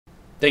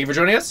Thank you for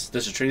joining us.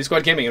 This is Trinity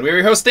Squad Gaming, and we are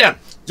your hosts, Dan,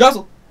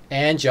 Jocelyn,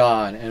 and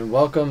John, and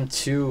welcome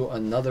to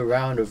another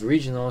round of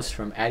regionals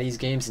from Addie's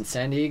Games in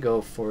San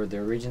Diego for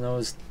their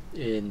regionals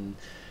in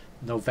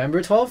November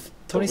 12th,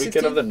 2016. The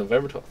weekend of the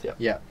November 12th, yeah.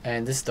 Yeah,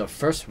 and this is the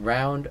first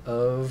round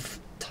of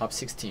top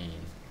 16.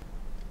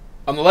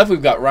 On the left,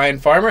 we've got Ryan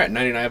Farmer at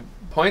 99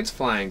 points,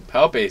 flying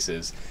PAL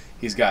bases.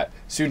 He's got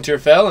Soontir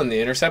Fell in the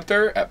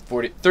Interceptor at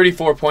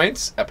 34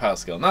 points at PAL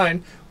Skill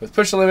 9, with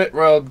Push the Limit,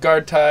 Royal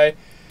Guard Tie,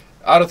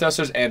 Auto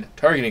Thrusters, and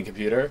Targeting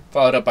Computer,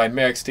 followed up by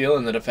Merrick Steele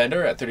in the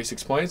Defender at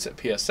 36 points at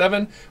PS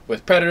 7,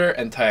 with Predator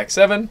and TIAC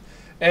 7,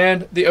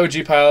 and the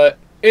OG Pilot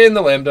in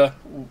the Lambda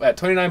at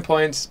 29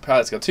 points,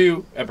 Pilot Skill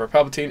 2, Emperor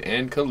Palpatine,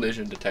 and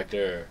Collision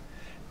Detector.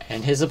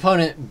 And his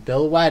opponent,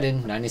 Bill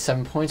Wadden,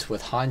 97 points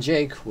with Han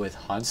Jake, with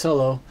Han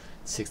Solo,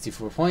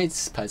 64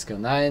 points, Pilot Skill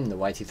 9, the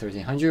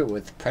YT-1300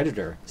 with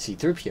Predator,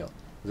 C-3PO,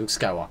 Luke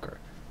Skywalker,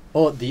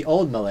 the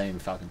old Millennium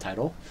Falcon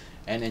title,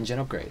 and engine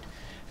upgrade.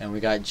 And we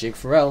got Jake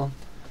Farrell,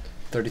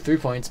 33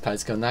 points, Pilot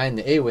Skill 9,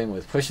 the A-Wing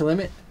with Push the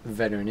Limit,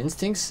 Veteran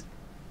Instincts,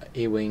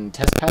 A-Wing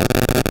Test Pilot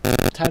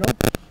title,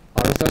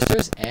 Auto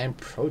Thrusters, and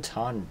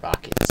Proton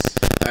Rockets.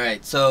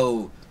 Alright,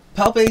 so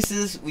PAL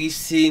bases we've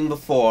seen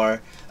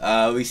before.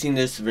 We've seen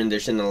this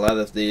rendition. A lot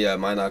of the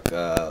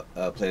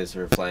Minok players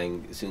were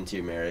flying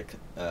Soontir Merrick,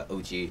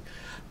 OG.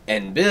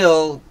 And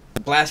Bill,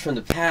 Blast from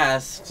the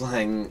Past,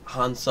 flying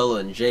Han Solo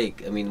and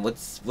Jake. I mean,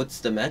 what's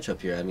the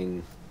matchup here? I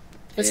mean,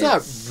 It's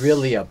not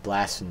really a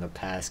blast from the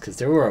past, because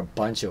there were a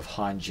bunch of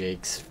Han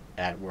Jakes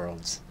at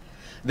Worlds.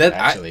 that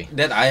actually.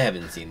 I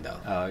haven't seen though.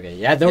 Oh, okay.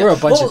 Yeah, there were a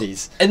bunch of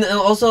these. And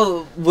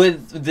also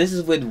this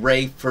is with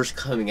Ray first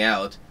coming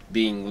out,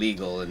 being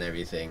legal and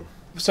everything.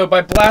 So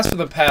by Blast from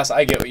the Past,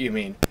 I get what you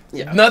mean.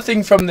 Yeah.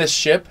 Nothing from this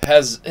ship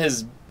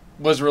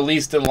was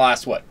released in the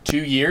last, 2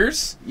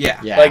 years?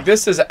 Yeah. Yeah. Like,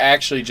 this is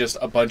actually just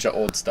a bunch of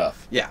old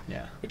stuff. Yeah.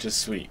 Yeah. Which is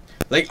sweet.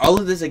 Like, all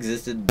of this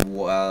existed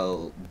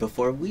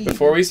before we...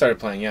 Before we started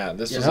playing, yeah.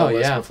 This was Oh, on the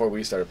list yeah. before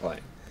we started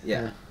playing.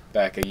 Yeah.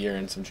 Back a year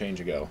and some change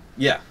ago.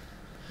 Yeah.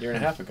 Year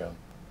and a half ago.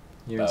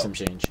 You're in some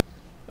change.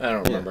 I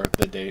don't remember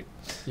the date.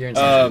 You're in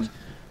some change.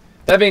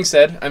 That being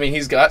said, I mean,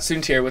 he's got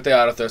Soontir with the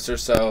Auto Thruster,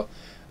 so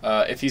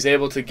if he's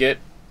able to get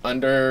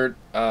under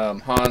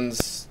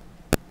Han's,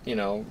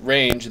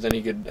 range, then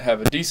he could have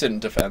a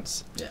decent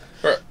defense. Yeah.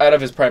 Or out of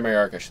his primary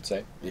arc, I should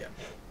say. Yeah.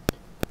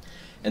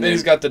 And then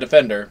he's got the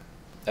Defender,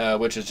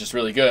 which is just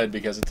really good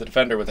because it's a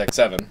Defender with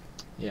X7.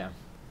 Yeah.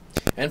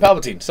 And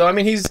Palpatine. So, I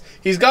mean,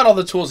 he's got all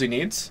the tools he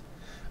needs.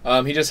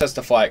 He just has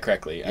to fly it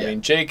correctly. Yeah. I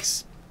mean,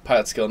 Jake's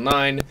Pilot Skill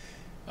 9,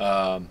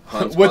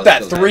 Han's with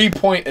that Pilot Skill 9.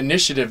 3-point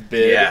initiative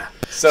bid. Yeah.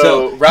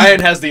 So Ryan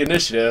has the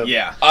initiative.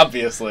 Yeah.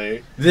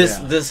 Obviously.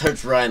 This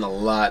hurts Ryan a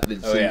lot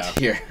with Oh, yeah.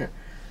 Soontir.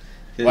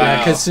 Wow.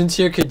 Because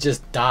Soontir could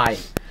just die.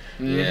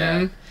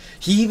 Yeah.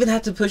 He even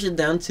had to push it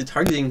down to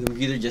targeting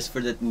computer just for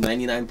the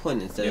 99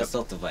 point instead Yep. of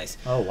self device.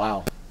 Oh,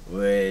 wow.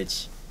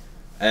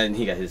 And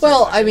he got his.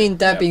 Well, self-device. I mean,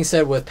 that Yep. being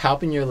said, with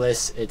Palp in your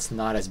list, it's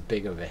not as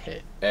big of a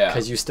hit. Yeah.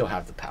 Because you still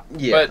have the Palp.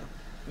 Yeah. But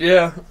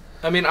yeah,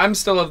 I mean, I'm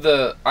of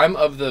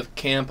the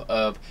camp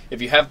of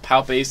if you have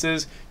Palp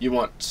aces, you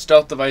want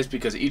stealth device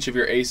because each of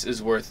your ace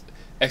is worth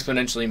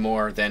exponentially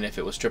more than if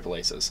it was triple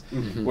aces,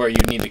 where you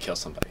need to kill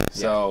somebody.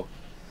 So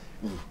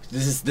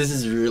This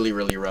is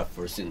really rough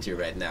for Soontir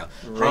right now.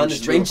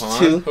 range Range Han.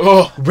 2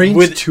 Oh,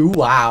 Range 2,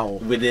 wow.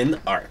 within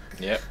arc.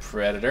 yep,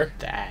 Predator.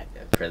 That.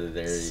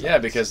 Predator. Yeah,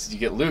 because you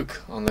get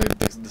Luke on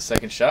the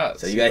second shot.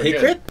 So you got Super hit good.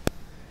 crit.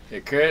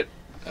 Hit crit.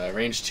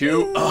 Range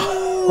 2.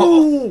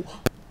 Oh!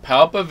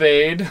 Palp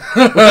evade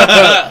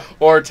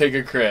or take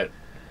a crit.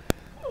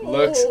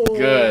 Looks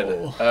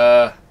good.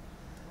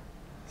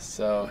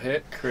 So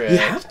hit crit. You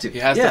have to. He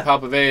has Yeah. to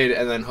Palp evade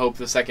and then hope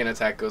the second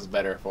attack goes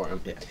better for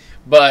him. Yeah.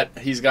 But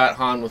he's got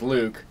Han with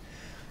Luke,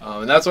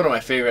 and that's one of my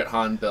favorite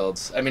Han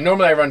builds. I mean,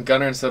 normally I run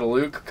Gunner instead of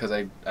Luke because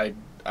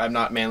I'm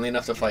not manly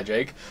enough to fly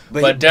Jake,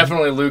 but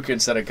definitely Luke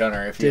instead of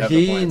Gunner if you Did have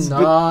the he points.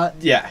 not?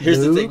 Yeah. Here's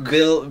the thing.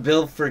 Luke?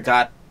 Bill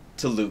forgot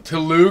to loop. To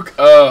Luke,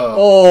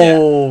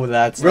 oh. Oh,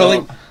 that's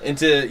Rolling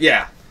into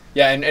Yeah,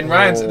 and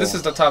Ryan's, Oh. this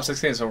is the top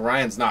 16, so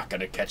Ryan's not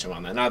going to catch him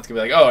on that. Not going to be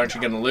like, oh, aren't you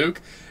getting Luke?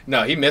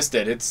 No, he missed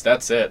it.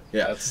 That's it.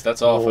 Yeah.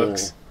 That's all, Oh.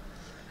 folks.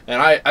 And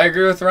I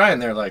agree with Ryan.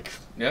 They're like,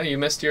 yeah, you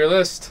missed your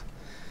list.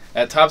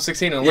 At top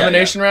 16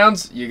 elimination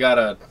rounds, you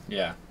gotta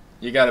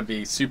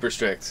be super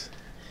strict.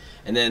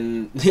 And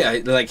then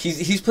like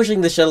he's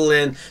pushing the shuttle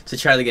in to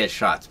try to get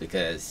shots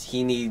because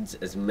he needs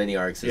as many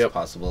arcs as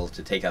possible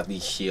to take out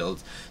these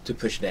shields to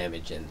push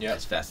damage in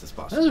as fast as That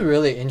possible. was a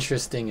really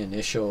interesting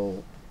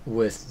initial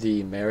with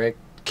the Merrick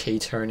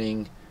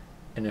K-turning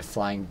and then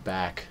flying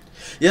back.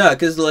 Yeah,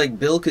 because like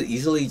Bill could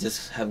easily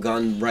just have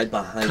gone right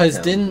behind him. Because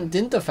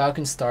didn't the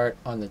Falcon start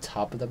on the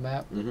top of the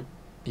map? Mm-hmm.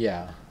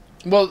 Yeah.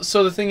 Well,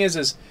 so the thing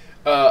is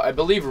I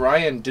believe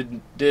Ryan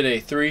did a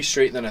 3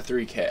 straight, then a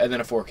 3K, and then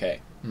a 4K.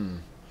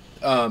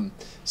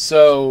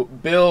 So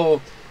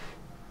Bill,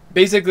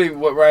 basically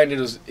what Ryan did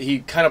was he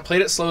kind of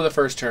played it slow the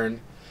first turn,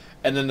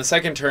 and then the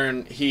second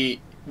turn he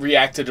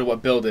reacted to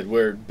what Bill did,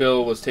 where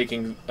Bill was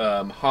taking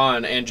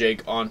Han and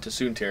Jake onto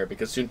Soontir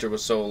because Soontir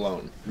was so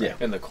alone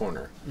in the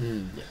corner.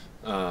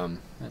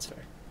 That's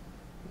fair.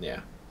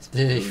 Yeah.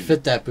 Did he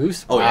fit that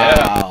boost? Oh,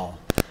 wow.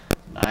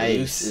 Nice.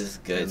 Boost is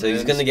good. And So he's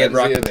then going to get spends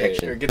rock the evade,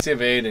 protection. or gets the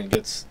evade and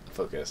gets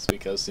focus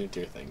because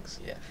Soontir thinks.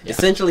 Yeah.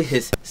 Essentially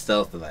his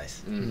stealth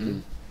device.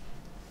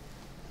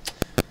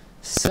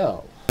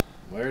 So,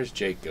 Where's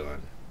Jake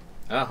going?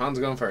 Han's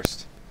going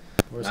first.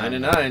 where's 9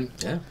 and Han? 9.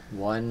 Yeah.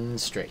 One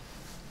straight.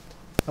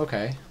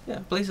 Okay. Yeah,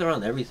 plays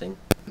around everything.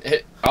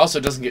 It also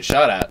doesn't get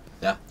shot at.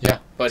 Yeah.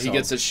 But he So-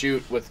 gets to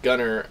shoot with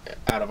Gunner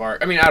out of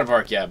arc. I mean, out of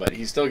arc, yeah, but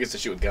he still gets to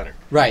shoot with Gunner.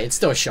 Right, it's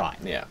still a shot,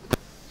 Yeah.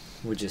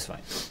 which is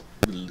fine.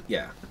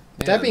 Yeah.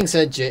 That being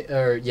said,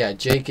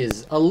 Jake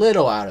is a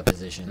little out of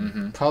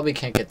position. Mhm. Probably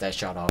can't get that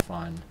shot off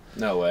on.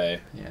 No way.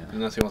 Yeah.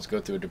 Unless he wants to go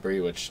through a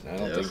debris, which I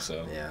don't think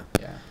so. Yeah.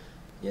 Yeah.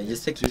 Yeah,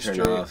 just take Too the turn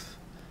straight. off.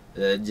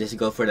 Just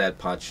go for that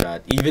pot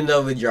shot. Even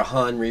though with your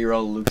Han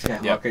reroll, Luke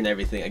Skywalker Yep. and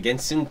everything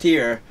against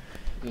Soontir,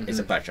 it's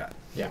a Mhm. pot shot.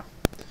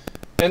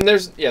 And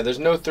there's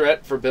no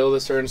threat for Bill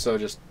this turn, so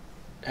just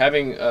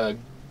having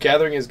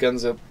gathering his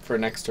guns up for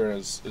next turn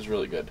is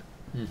really good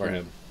for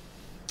him.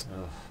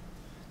 Oh.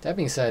 That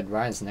being said,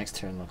 Ryan's next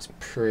turn looks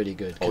pretty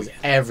good because yeah.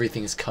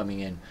 everything's coming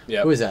in.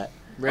 Yep. Who is that?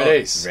 Red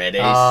Ace. Red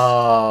Ace.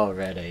 Oh,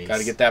 Red Ace. Got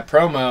to get that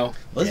promo.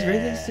 What's Red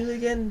Yeah. Ace do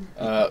again?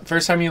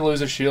 First time you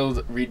lose a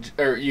shield,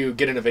 or you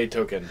get an evade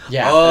token.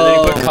 Yeah. Oh. And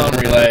then you put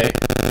comm relay,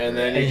 and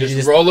then And you you just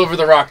just- roll over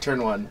the rock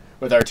turn 1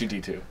 with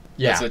R2D2.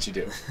 Yeah. That's what you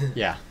do.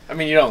 Yeah. I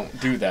mean, you don't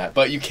do that,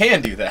 but you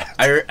can do that.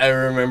 I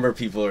remember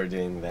people were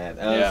doing that.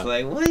 I Yeah. was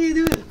like, what are you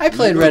doing? I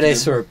played You Red know,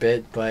 Ace for a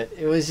bit, but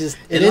it was just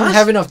it It didn't lost-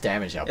 have enough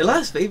damage output. It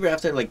lost favor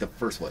after like the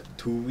first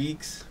 2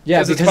 weeks. Yeah,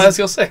 because it's because Pilot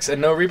Skill 6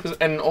 and no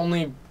and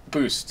only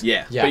boost.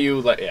 Yeah. Yeah. But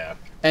you yeah.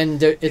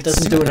 and it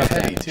doesn't do super enough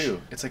heavy damage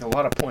too. It's like a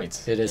lot of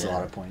points It is a Yeah.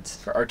 lot of points.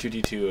 for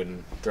R2D2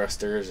 and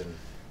thrusters and.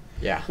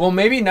 Yeah. Well,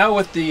 maybe now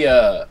with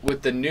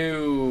the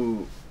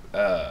new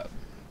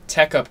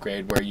tech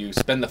upgrade where you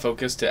spend the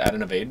focus to add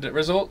an evade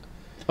result.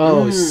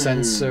 Oh, Mm.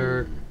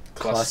 sensor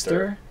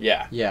cluster.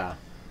 Yeah. Yeah.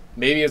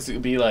 Maybe it's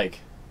be like.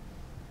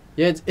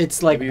 Yeah,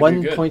 it's like Maybe it'd be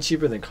 1 good. point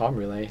cheaper than comm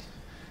relay.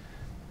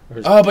 Or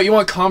is- Oh, but you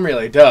want comm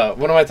relay, duh.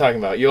 What am I talking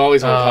about? You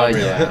always want comm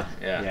relay.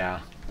 yeah. Yeah.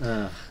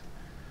 Yeah.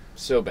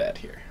 So bad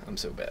here. I'm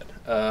so bad.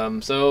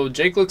 So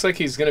Jake looks like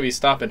he's gonna be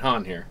stopping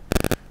Han here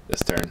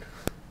this turn.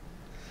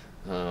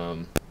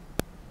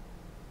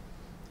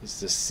 He's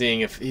just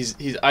seeing if he's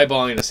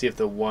eyeballing to see if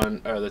the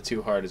 1 or the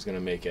 2 hard is gonna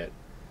make it.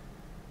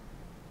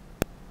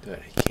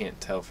 But he can't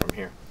tell from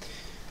here.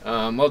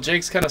 Well,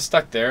 Jake's kind of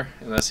stuck there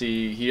unless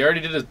he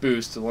already did his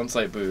boost, the 1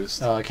 slight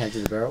boost. Oh, I can't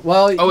do the barrel.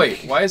 Well. Oh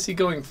wait, why is he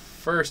going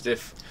first?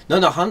 If No,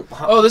 Han.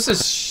 oh, this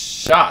is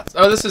shots.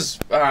 Oh, this is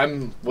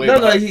I'm way. No,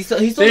 behind. he's still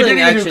They doing didn't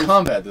even do action.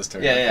 combat this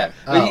turn. Yeah, yeah. Okay.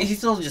 But Oh. he's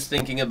still just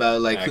thinking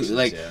about like Actions, who,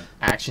 like yeah.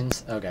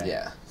 Actions. Okay.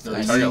 yeah. No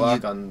So target you-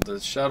 lock on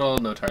the shuttle.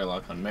 No target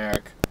lock on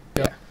Merrick.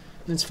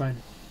 That's fine.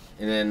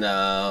 And then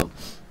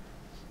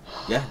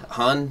yeah,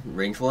 Han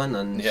range 1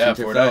 on Yeah,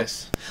 Soontir 4 Fel.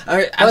 dice. All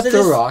right, That's after the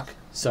this, rock.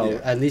 So Yeah.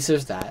 at least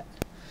there's that.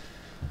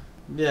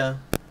 yeah,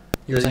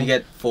 You were doesn't saying?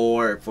 get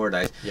four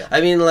dice. Yeah. I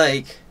mean,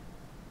 like,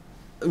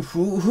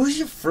 who's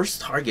your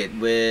first target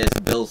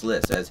with Bill's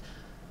list? As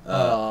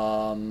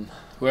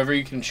Whoever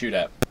you can shoot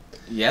at.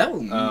 yeah,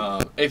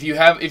 If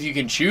you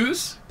can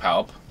choose,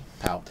 Palp.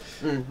 Palp.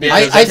 Yeah,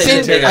 I that's-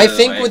 think take it I out of the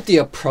think way. with the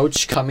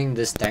approach coming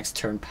this next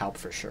turn, Palp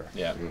for sure.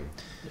 Yeah.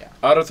 Yeah.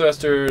 Auto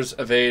thrusters,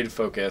 evade,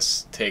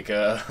 focus, take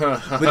a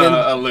then-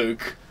 a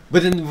Luke.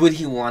 But then, would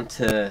he want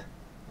to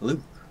Luke?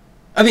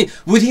 I mean,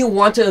 would he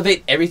want to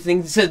evade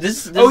everything? So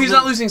this Oh, he's is-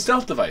 not losing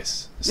stealth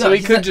device, so Yeah, he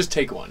he's could not- just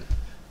take 1.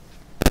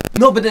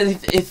 No, but then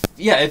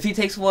if he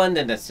takes 1,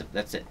 then that's it.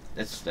 That's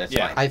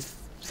Yeah. fine.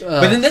 But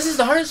But then this is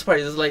the hardest part.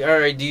 It's like, all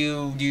right, do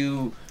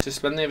you? Just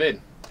spend the evade.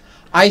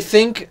 I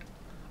think,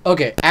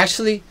 okay,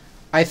 actually,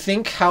 I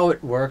think how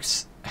it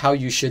works, how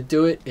you should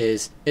do it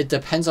is it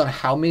depends on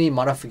how many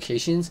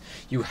modifications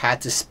you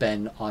had to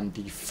spend on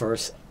the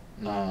first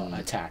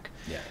attack.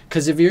 Yeah.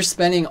 Because if you're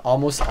spending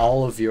almost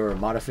all of your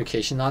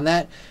modification on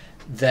that,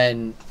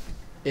 then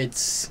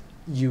it's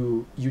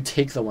you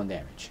take the 1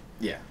 damage.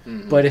 Yeah.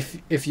 Mhm. But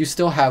if you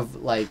still have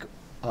like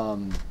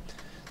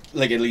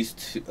Like at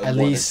least at 1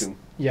 or least 2.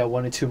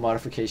 1 or 2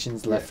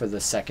 modifications left Yeah. for the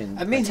second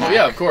I mean, attack.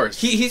 yeah, of course.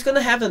 He's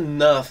gonna have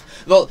enough.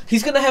 Well,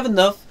 he's gonna have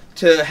enough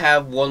to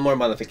have 1 more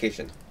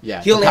modification.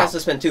 Yeah, He the only has Palp. to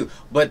spend 2.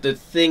 But the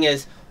thing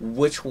is,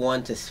 which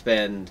one to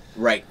spend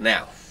right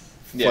now?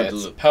 Yeah, the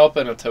it's loop. Palp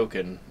and a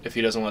token if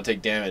he doesn't want to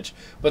take damage.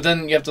 But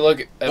then you have to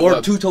look at Or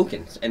what, 2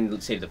 tokens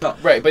and save the Pel.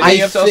 Right, but then I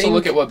you have to also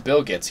look think- at what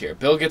Bill gets here.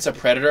 Bill gets a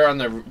Predator on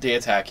the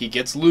attack. He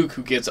gets Luke,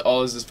 who gets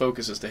all his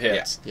focuses to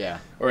hits. Yeah.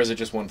 Or is it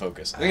just 1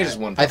 focus? I think it's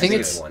just 1 I focus. think to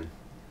it's- hit. 1.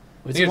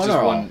 I think it's one just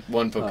or all?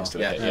 one focus Oh. to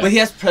Yeah. a hit. Yeah. But he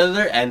has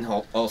Predator and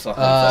also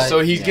Han. So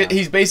yeah.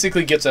 he's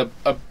basically gets a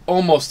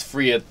almost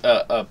free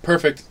a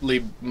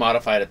perfectly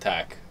modified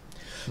attack.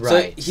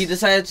 Right. So he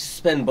decided to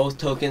spend both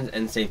tokens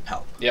and save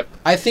Palp. Yep.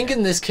 I think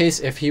in this case,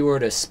 if he were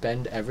to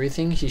spend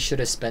everything, he should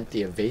have spent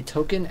the evade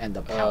token and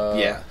the pound.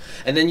 Yeah.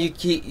 And then you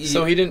keep...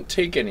 So he didn't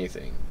take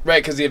anything.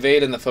 Right, because the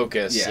evade and the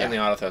focus Yeah. and the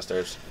auto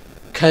thrusters.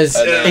 Because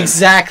then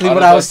exactly what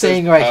auto I was thrusters,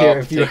 saying right here. pound,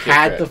 If you take your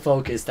had crit. the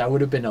focus, that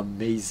would have been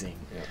amazing.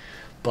 Yeah.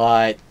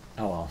 But,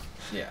 oh well.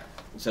 Yeah.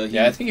 So he...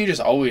 Yeah, I think you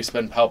just always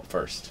spend Palp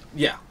first.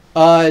 Yeah.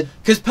 Uh,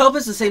 Because Palp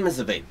is the same as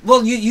evade.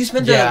 Well, you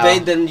spend the Yeah.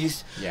 evade, then you...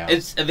 Yeah.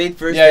 It's evade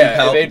first, Yeah, then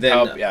yeah, Palp, evade then...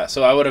 Palp, yeah.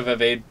 So I would have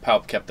evade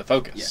Palp, kept the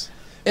focus.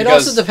 it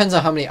Because- also depends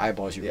on how many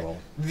eyeballs you Yeah. roll.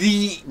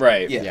 The...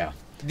 Right. Yeah. Yeah.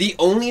 The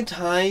only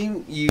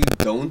time you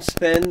don't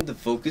spend the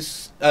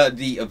focus,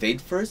 the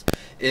evade first,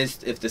 is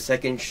if the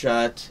second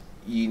shot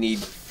you need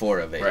 4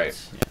 evades.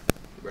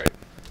 Right. Right.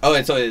 Oh,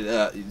 and so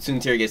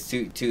Soontir gets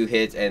two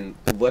hits and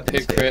weapons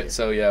Hit failure. crit,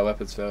 so yeah,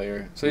 weapons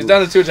failure. So he's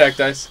down to 2 attack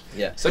dice.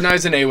 Yeah. So now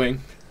he's an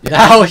A-wing.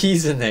 Now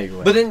he's an egg.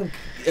 But then,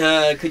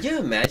 could you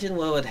imagine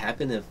what would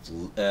happen if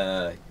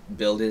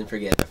Bill didn't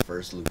forget the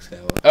first Luke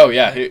Skywalker? Oh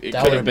yeah, it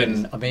that could would have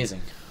been.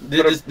 amazing.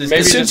 Maybe just one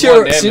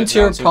Soontir damage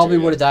now, probably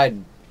Soontir, would have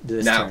died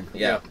this now, turn.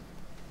 yeah.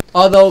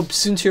 Although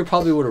Soontir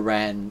probably would have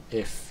ran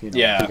if he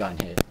Yeah.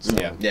 got hit. So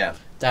Yeah. Yeah.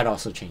 that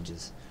also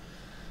changes.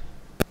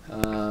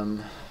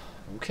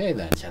 Okay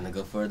then. Trying to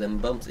go for them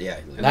bumps. Yeah.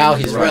 Now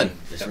just he's run. running.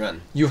 Just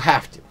run. You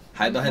have to.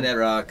 Hide behind that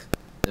rock,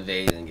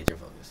 evade, and get your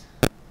focus.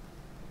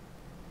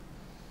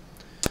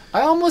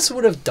 I almost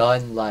would have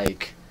done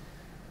like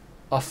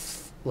a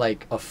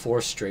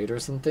 4 straight or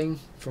something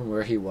from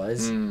where he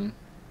was, Mm.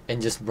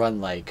 and just run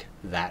like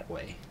that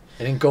way,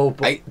 and then go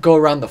I- go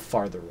around the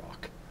farther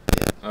rock.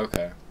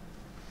 Okay.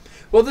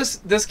 Well,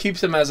 this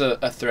keeps him as a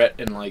threat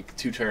in like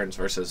 2 turns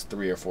versus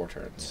 3 or 4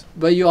 turns.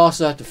 But you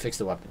also have to fix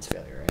the weapons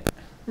failure, right?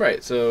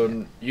 Right.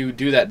 So you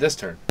do that this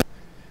turn,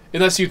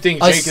 unless you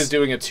think Us- Jake is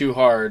doing it too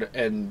hard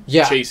and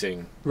Yeah.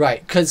 chasing.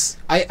 Right, because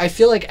I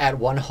feel like at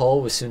one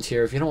hull with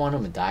Soontir, if you don't want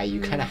him to die, you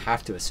kind of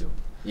have to assume.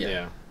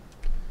 Yeah.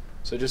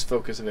 So just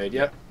focus evade.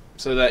 Yep.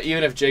 So that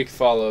even if Jake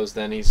follows,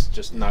 then he's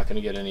just not going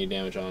to get any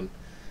damage on.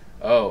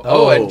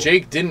 Oh, and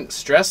Jake didn't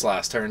stress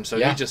last turn, so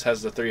Yeah. he just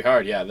has the 3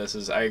 hard. Yeah,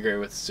 I agree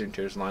with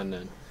Soontir's line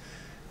then.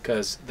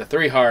 Because the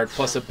 3 hard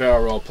plus a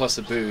barrel roll plus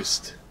a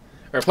boost,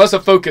 or plus a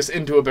focus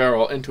into a barrel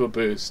roll into a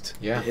boost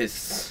Yeah,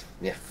 His...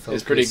 Yeah.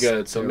 is pretty Focus,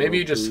 good. So barrel maybe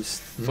you just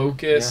boost.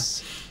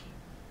 focus.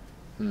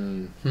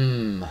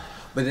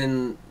 But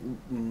then...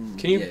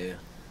 Can you- Yeah.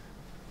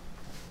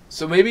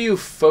 So maybe you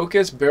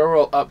focus barrel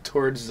roll up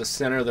towards the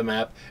center of the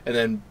map and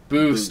then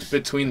boost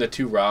between the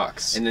 2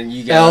 rocks. And then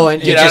you get... Oh, and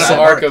Get out intercept.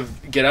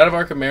 of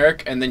Arc of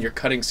Merrick, and then you're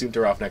cutting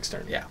Soontir off next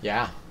turn. Yeah.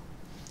 Yeah.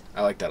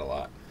 I like that a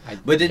lot.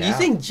 But did you yeah.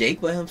 think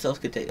Jake by himself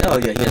could take... Oh,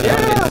 yeah.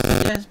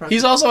 He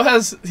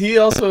has He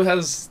also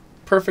has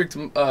perfect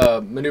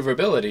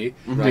maneuverability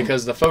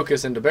because the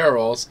focus into barrel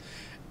rolls,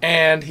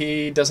 and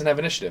he doesn't have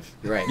initiative.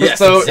 Right. Yes,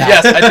 So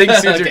exactly. yes, I think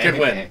Soontir Okay, could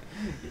win. okay.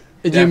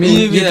 Do Yeah. you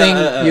mean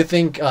Yeah, you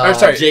think Or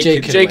sorry, Jake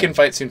Jake can can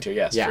fight Soontir.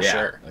 Yes, Yeah. for Yeah.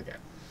 sure. Okay.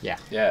 Yeah.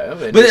 Yeah,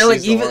 But then,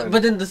 like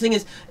but then the thing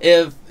is,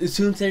 if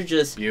Soontir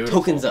just Beautiful.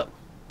 tokens up,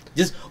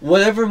 just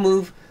whatever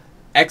move,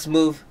 X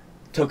move,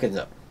 tokens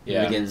up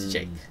Yeah. against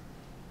Jake.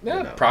 yeah,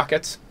 you know.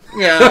 Prockets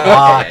Yeah.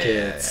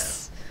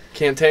 Pockets.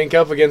 can't tank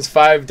up against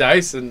 5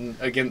 dice and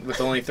again with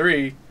only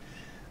 3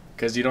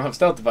 because you don't have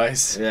stealth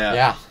device. Yeah.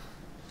 Yeah.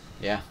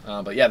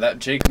 Yeah. But yeah, that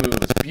Jake move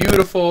was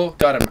beautiful.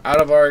 Got him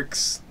out of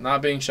arcs,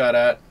 not being shot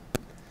at.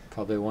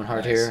 Probably 1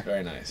 heart Nice, here.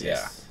 very nice.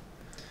 Yes.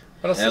 Yeah.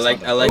 What else? I is like-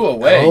 something? I like- Ooh,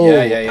 away.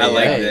 Oh, yeah. I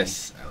like Hey.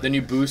 this. Then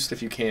you boost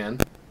if you can.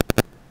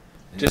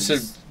 And Just so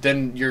just-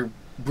 then you're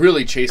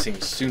really chasing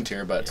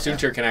Soontir, but Yeah.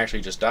 Soontir can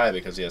actually just die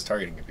because he has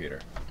targeting computer.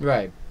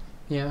 Right.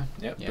 Yeah.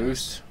 Yep, Yeah.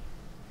 boost.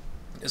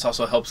 This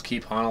also helps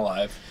keep Han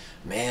alive.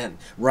 Man,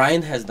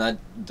 Ryan has not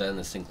done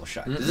a single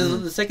shot. This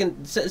is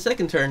the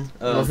second turn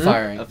of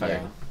Firing, Of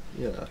firing.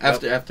 yeah.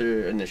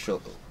 After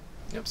initial.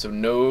 Yep, so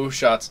no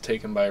shots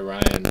taken by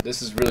Ryan.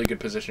 This is really good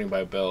positioning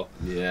by Bill.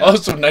 Yeah.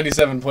 Also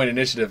 97-point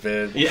initiative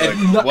vid. Yeah.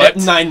 Like, what?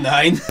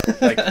 9-9.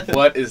 Like,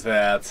 what is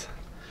that?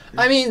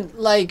 I mean,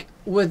 like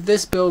with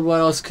this build,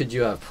 what else could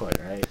you have put,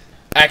 right?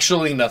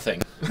 Actually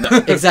nothing.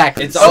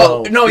 Exactly. It's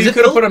Oh, so, no, Is you it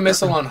could have Bill? put a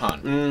missile on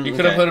Han. You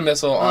could have okay. put a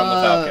missile on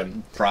the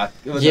Falcon. Proc.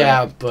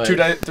 yeah, but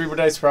 3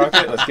 dice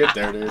rocket? Let's get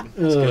there, dude.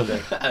 Let's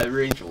get there.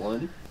 Range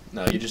 1.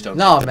 No, you just don't.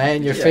 no,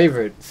 man, your Yeah.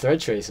 favorite thread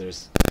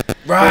tracers.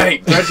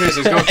 Right! Red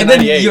Tracers go for And then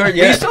 98. you're- But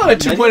you still had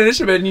 2-point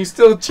initiative and you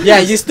still choose. Yeah,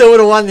 you still would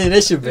have won the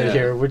initiative bid Yeah.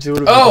 here, which would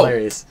have been Oh!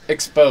 hilarious.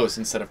 Expose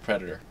instead of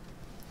Predator.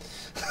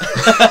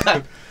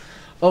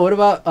 Oh, what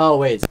about? Oh,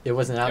 wait, it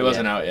wasn't out. It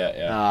wasn't yet. out yet,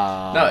 yeah.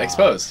 Ah. No,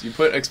 Expose. You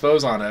put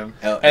Expose on him,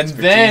 Oh, and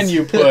then expertise.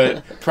 you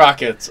put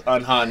Prockets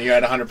on Han. You're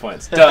at 100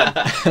 points. Done.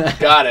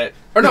 Got it.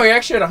 Or no, you're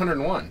actually at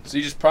 101. So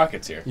you just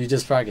Prockets here. You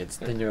just rockets,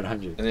 then you're at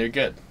 100. And then you're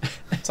good.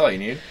 That's all you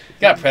need. You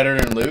got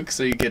Predator and Luke,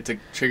 so you get to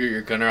trigger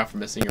your gunner off for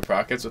missing your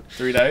Prockets with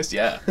 3 dice.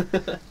 Yeah.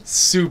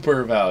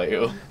 Super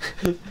value.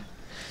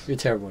 You're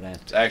terrible, Dan.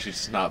 It's actually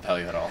just not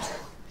value at all.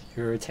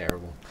 You're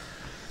terrible.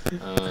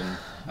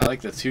 I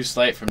like the 2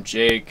 slight from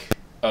Jake.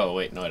 Oh,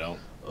 wait, no, I don't.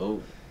 Oh.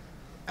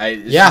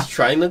 Is Yeah. he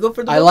trying to go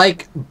for the I bump?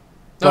 like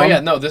Oh yeah,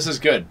 no, this is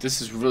good.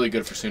 This is really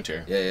good for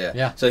Soontir.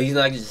 Yeah. So he's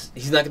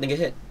not gonna get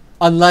hit.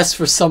 Unless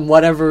for some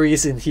whatever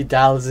reason he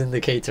dials in the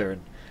K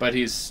turn. But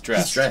he's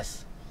stressed. He's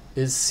stressed.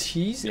 Is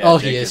he? Yeah, oh,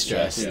 Jake he is is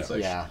stressed. stressed,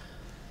 Yeah.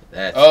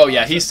 That's Oh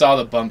yeah, he awesome. saw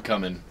the bump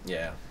coming,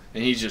 Yeah.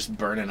 and he's just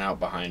burning out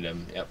behind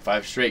him. Yep,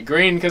 5 straight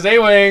green because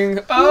A-wing.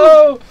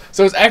 Oh,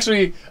 so it's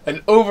actually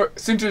an over.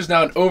 Soontir's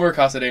now an over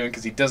cost at A-wing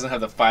because he doesn't have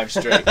the 5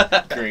 straight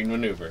green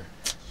maneuver.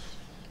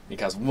 He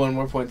costs 1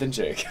 more point than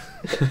Jake.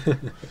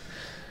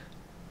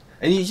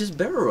 And you just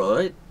barrel roll,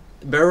 right?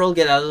 Barrel roll,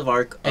 get out of the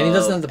arc. And he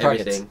doesn't have the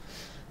pockets. everything.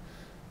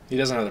 He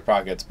doesn't have the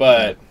pockets,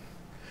 but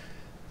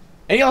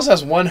and he also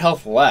has 1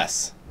 health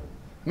less.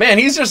 Man,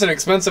 he's just an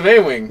expensive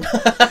A-wing.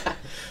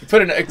 You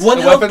put an One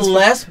health weapons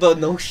less, but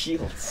no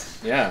shields.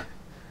 Yeah.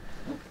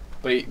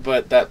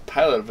 But that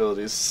pilot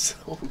ability is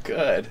so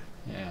good.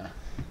 Yeah.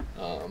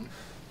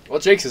 Well,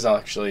 Jake's is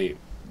actually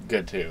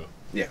good too.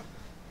 Yeah.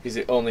 He's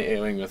the only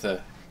A-wing with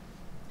a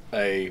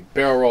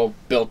barrel roll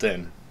built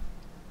in.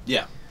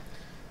 Yeah.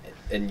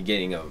 And you're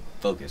getting a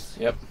focus.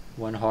 Yep.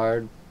 1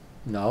 hard.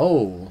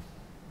 No.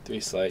 3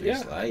 slight. Pretty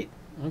Yeah. slight.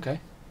 Okay.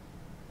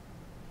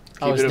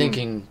 Keep I was it in-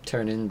 thinking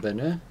turn in, but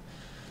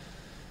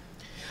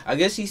I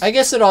guess he's. I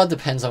guess it all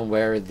depends on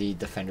where the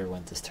defender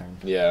went this turn.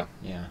 Yeah.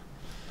 Yeah.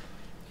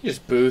 You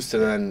just boost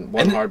and then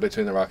 1 And- hard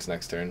between the rocks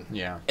next turn.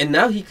 Yeah. And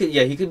now he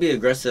could be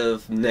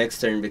aggressive next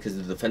turn because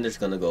the defender's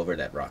gonna go over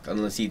that rock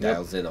unless he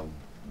dials in a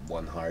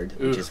 1 hard,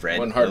 which is red.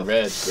 1 hard Ugh.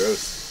 red.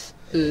 Gross.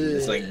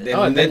 It's like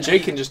Oh, and then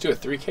Jake can just do a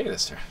 3K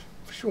this turn.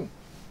 Phew.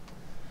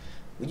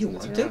 Would you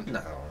That's want it? around.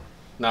 No.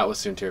 Not with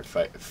Soontir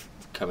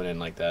coming in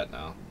like that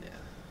now. Yeah.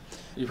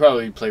 You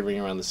probably play ring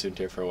around the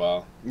Soontir for a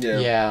while.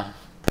 Yeah.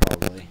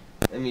 Probably.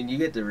 I mean, you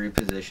get the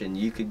reposition,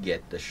 you could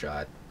get the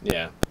shot,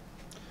 Yeah.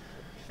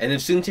 and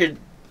if Soontir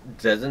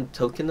doesn't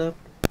token up,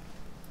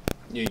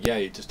 You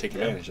just take Yeah.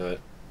 advantage of it.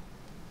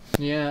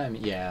 Yeah. I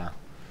mean, yeah.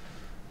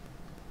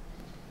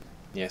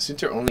 Yeah,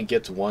 Soontir only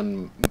gets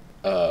 1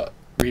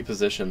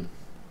 reposition.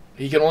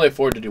 He can only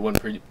afford to do 1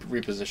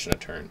 reposition a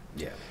turn.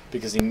 Yeah.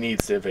 Because he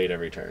needs to evade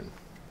every turn.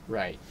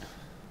 Right.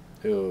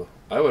 Ooh,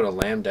 I would have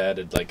lambda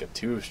added like a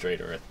 2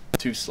 straight or a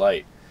 2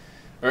 slight.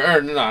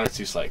 Or not a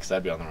 2 slight because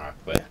that'd be on the rock.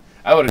 But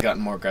I would have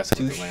gotten more aggressive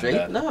 2 with the straight?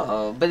 lambda.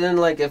 No, but then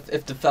like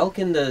if the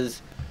Falcon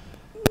does,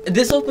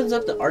 this opens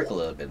up the arc a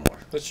little bit more.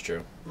 That's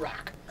true.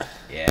 Rock.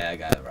 Yeah, I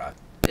got it rock.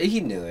 He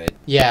knew it.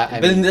 Yeah. I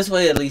But in mean, this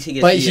way, at least he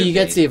gets. but the he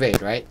gets the evade.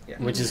 evade, right? Yeah.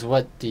 Which is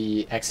what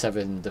the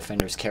X7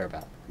 defenders care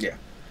about.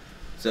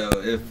 So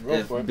Roll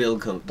if for it. Bill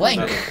comes, Blank.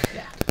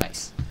 Yeah.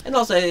 Nice. and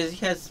also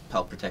he has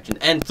pal protection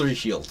and 3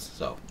 shields,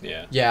 so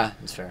Yeah. Yeah.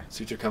 That's fair.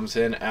 Soontir comes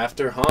in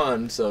after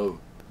Han, so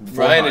Full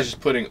Ryan Han. is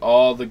just putting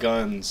all the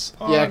guns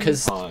on Yeah,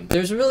 because Han.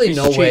 there's really He's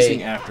no chasing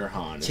way. after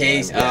Han. is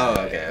Chase- what I'm-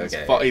 oh, okay, he's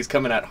okay. He's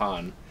coming at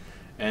Han,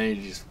 and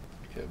he just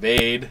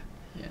evade,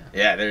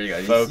 yeah, there you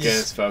go.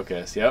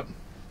 focus. Yep.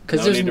 Because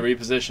No there's need to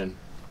reposition.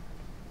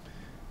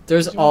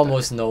 there's You want that.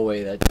 almost no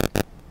way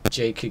that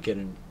Jake could get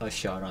a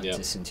shot on Yep.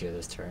 Soontir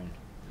this turn.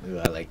 Ooh,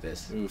 I like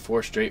this. Ooh,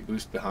 4 straight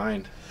boost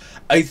behind.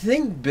 I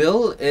think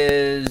Bill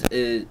is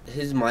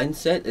his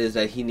mindset is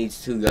that he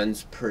needs 2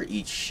 guns per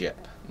each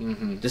ship,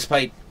 Mm-hmm.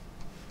 despite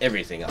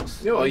everything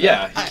else. Well,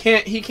 yeah,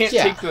 he can't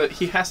yeah. take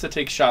he has to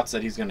take shots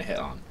that he's gonna hit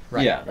on,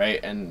 Right. Yeah. right?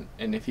 And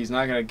if he's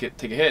not gonna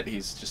take a hit, he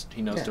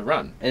knows Yeah. to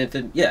run. And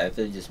if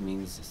it just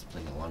means just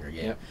playing a longer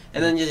game, Yep.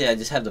 and then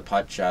just have the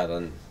pot shot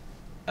on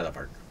out of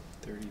arc.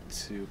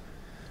 32.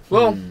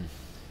 Well, Hmm.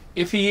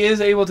 if he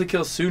is able to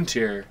kill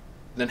Soontir,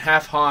 then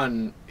half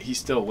Han he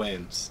still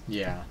wins.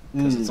 Yeah.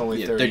 'Cause it's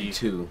only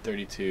 32.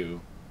 32.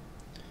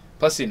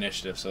 Plus the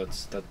initiative, so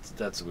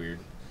that's weird.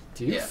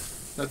 Do you? Yeah.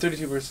 No,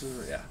 32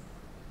 versus yeah.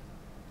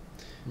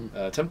 Hmm.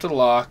 Attempt to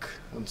lock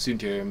on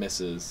Soontir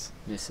misses.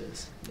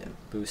 Misses. Yeah.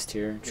 Boost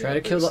here. Yeah, Try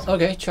to kill. boost.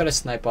 Okay. Try to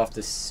snipe off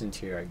this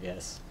Soontir, I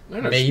guess.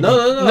 No, Maybe.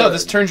 No.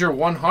 this turns your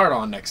 1 hard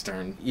on next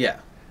turn. Yeah.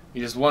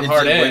 You just 1 It's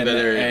hard a way in,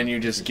 better- and you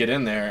just get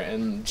in there.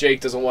 And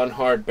Jake does a 1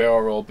 hard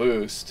barrel roll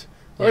boost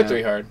or Yeah. a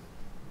 3 hard.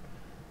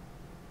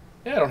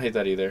 Yeah, I don't hate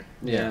that either.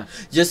 Yeah.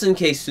 Just in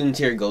case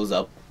Soontir goes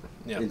up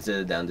Yeah, instead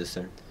of down this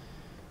turn,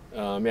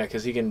 yeah,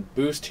 because he can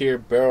boost here,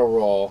 barrel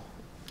roll.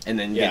 and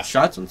then Yeah. get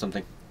shots on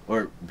something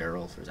or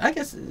barrel first. I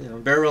guess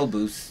barrel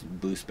boost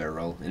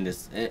barrel in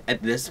this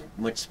at this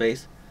much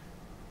space.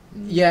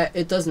 Yeah.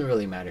 It doesn't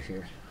really matter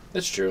here.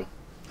 That's true.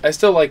 I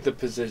still like the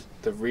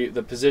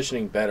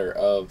positioning better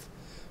of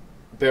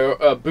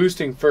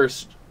boosting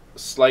first,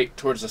 slight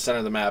towards the center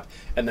of the map,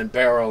 and then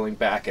barreling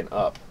back and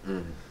up.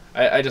 Mm.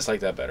 I just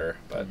like that better,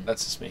 but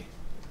that's just me.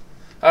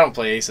 I don't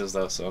play aces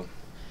though, so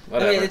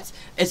whatever. I mean,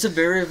 it's a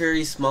very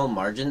very small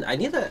margin. I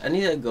need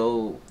to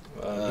go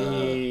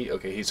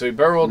So he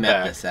barreled map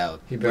back. this out.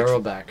 He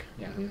barreled back.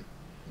 Yeah. Mhm.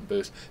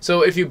 Boost.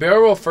 So if you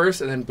barrel roll first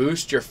and then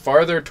boost, you're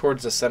farther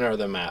towards the center of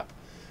the map.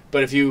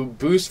 But if you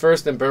boost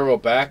first and barrel roll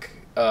back,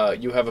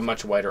 you have a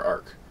much wider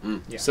arc.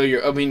 Mm. Yeah. So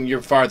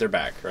you're farther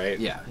back, right?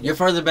 Yeah, you're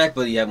farther back,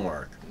 but you have more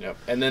arc. Yep.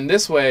 And then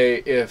this way,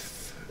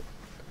 if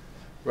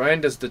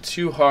Ryan does the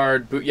 2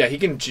 hard boot, he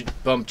can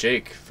bump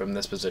Jake from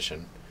this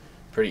position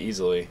pretty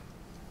easily.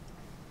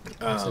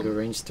 Looks like a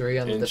range 3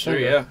 on the range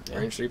defender. 3, yeah.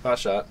 Range 3 pot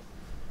shot.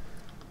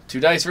 2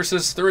 dice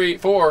versus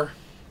 4.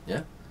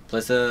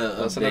 Plus a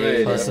Plus an evade.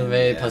 evade. Plus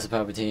evade, Yeah. plus a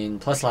Palpatine,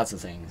 plus lots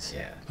of things.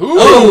 Yeah. Ooh,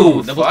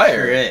 Oh, double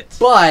fire. crit.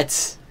 But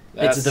it's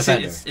That's- a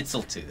defender. It's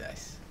still 2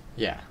 dice.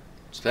 Yeah.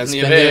 Spend the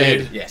Spend the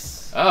evade. evade.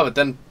 Yes. Oh, but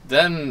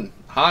then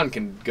Han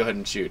can go ahead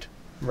and shoot.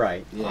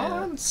 Right. Yeah.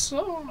 Han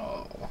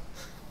Solo.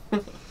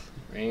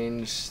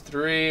 Range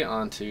 3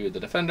 onto the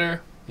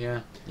defender.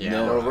 Yeah. Yeah.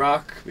 No. No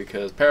rock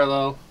because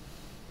parallel.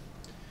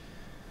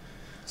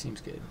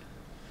 Seems good.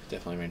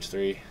 Definitely range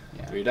 3.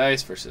 Yeah. 3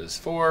 dice versus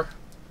 4.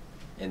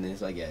 And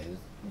it's like,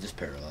 just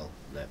parallel.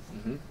 That.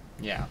 Mm-hmm.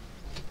 Yeah.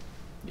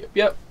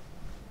 Yep.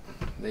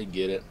 They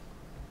get it.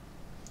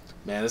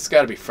 Man, this has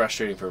got to be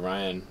frustrating for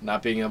Ryan,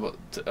 not being able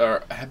to,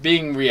 or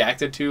being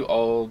reacted to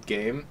all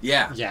game.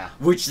 Yeah. Yeah.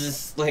 Which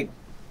is like,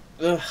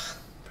 ugh.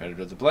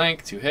 Predator the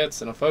blank, 2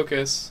 hits and a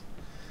focus.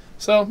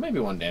 So maybe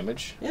 1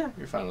 damage. Yeah.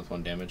 You're fine with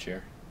 1 damage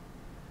here.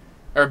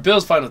 Or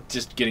Bill's fine with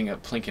just getting a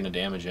plinking of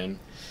damage in.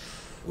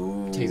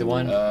 Ooh. Take the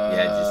 1.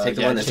 Yeah, just take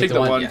the one. Just Take take the the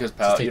 1 one. because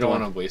Yeah, just take you the don't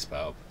one. want to waste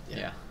Pal.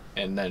 Yeah.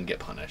 And then get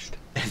punished.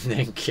 And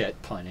then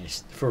get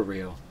punished. For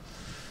real.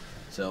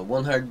 So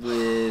 1 hard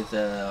with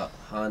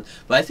Han.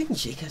 But I think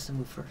Jake has to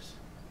move first.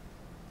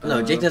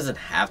 No, Jake doesn't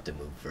have to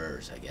move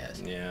first, I guess.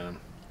 Yeah.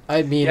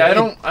 I mean,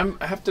 Yeah,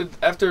 I have to,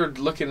 after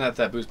looking at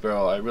that boost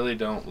barrel, I really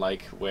don't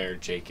like where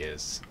Jake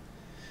is.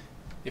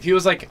 If he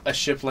was like a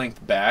ship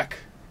length back,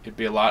 it'd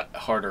be a lot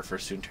harder for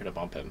Soontir to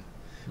bump him.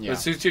 Yeah. But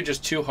Soontir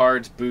just 2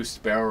 hard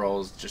boost barrel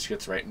rolls, just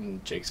gets right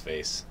in Jake's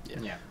face.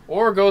 Yeah.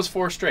 Or goes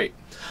 4 straight.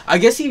 I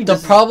guess he The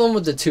doesn't- problem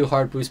with the 2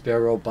 hard boost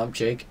barrel bump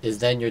Jake is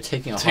then you're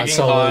taking a Han Taking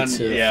Solo Han,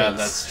 to the yeah, face.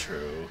 that's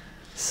true.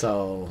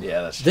 So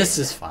Yeah, that's true. this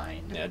is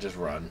fine. Yeah, just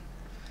run.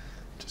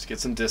 Just get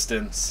some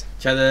distance.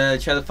 Try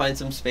to find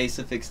some space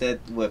to fix that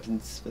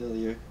weapons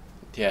failure.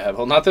 Yeah,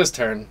 well, not this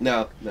turn.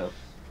 No.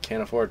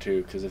 Can't afford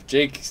to, because if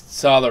Jake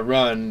saw the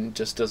run,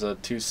 just does a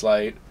 2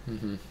 slight,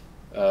 Mm-hmm.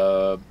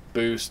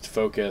 boost,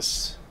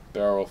 focus,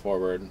 barrel roll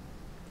forward.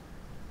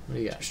 What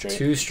do you got? 2 straight.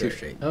 2 straight. 2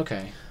 straight.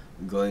 Okay.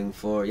 Going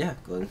for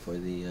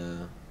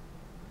the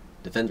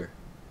defender.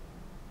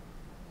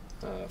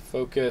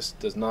 Focus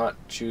does not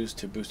choose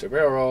to boost a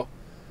barrel roll.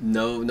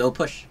 No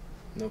push.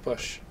 No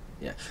push.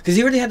 Yeah, because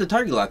he already had the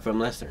target lock from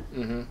last turn.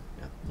 Mm-hmm.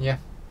 Yeah.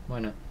 Why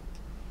not?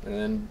 And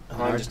then Han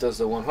Hard. just does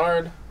the 1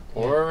 hard,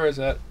 or is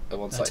that a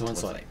 1 That's slight? one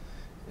slight.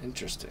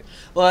 Interesting.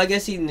 Well, I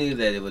guess he knew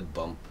that it would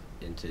bump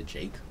into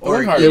Jake, Or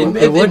or hard. it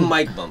It wouldn't.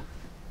 might bump.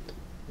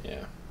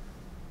 Yeah.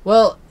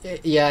 Well,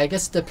 yeah, I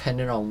guess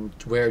depending on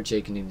where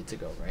Jake needed to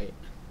go, right?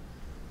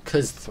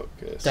 Because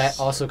Focus. that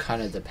also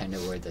kind of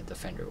depended where the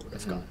defender would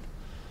have Mhm. gone.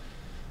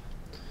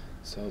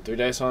 So 3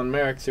 dice on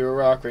Merrick through a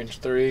rock, range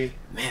 3.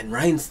 Man,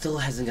 Ryan still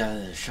hasn't got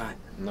a shot.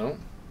 No.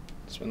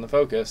 Spin the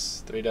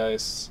focus. 3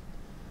 dice.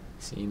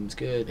 Seems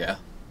good. Yeah.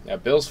 Yeah,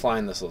 Bill's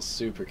flying this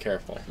super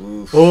careful.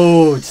 Oof.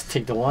 Oh, just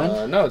take the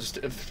 1? No, just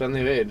spend the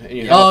evade. And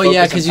you have Oh, a focus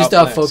yeah, and because you palp still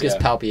have next, focus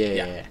yeah. palp.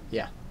 Yeah. Yeah.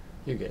 Yeah.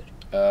 You're good.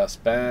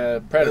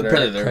 Predator.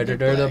 Predator.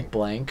 Predator the blank.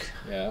 blank.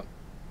 Yeah.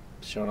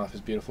 Showing off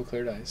his beautiful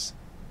clear dice.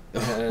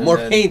 More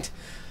then- paint.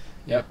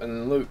 Yep, and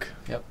then Luke.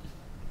 Yep.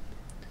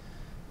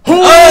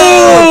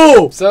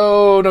 Oh!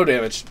 So, no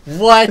damage.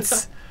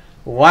 What?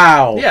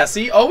 Wow. Yeah,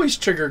 see, always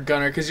trigger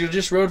Gunner because you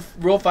just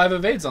roll 5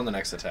 evades on the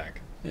next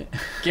attack. Yeah.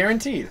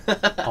 Guaranteed.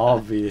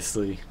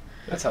 Obviously.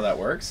 That's how that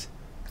works.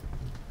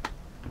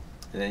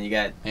 And then you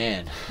got,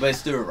 Man. but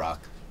it's through a rock.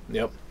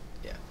 Yep.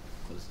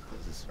 Close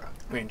this rock.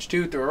 Range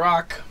 2 through a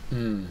rock.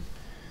 Hmm.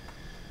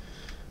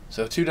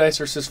 So 2 dice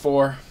versus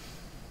 4.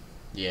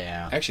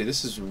 Yeah. Actually,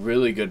 this is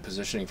really good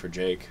positioning for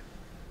Jake.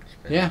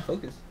 Yeah.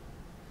 Focus.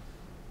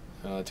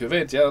 2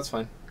 evades, yeah, that's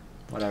fine.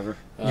 Whatever.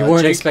 Uh, You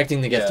weren't Jake-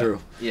 expecting to get yeah.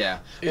 through, Yeah.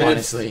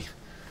 honestly.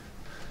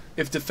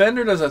 If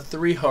defender does a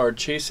 3 hard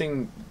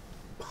chasing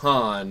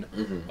Han,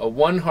 Mm-hmm. a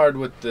 1 hard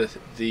with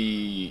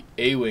the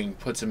A-wing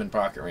puts him in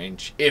pocket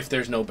range if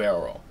there's no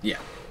barrel roll.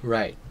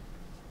 Right.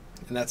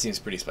 And that seems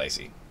pretty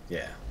spicy.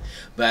 Yeah.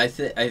 But I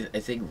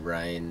think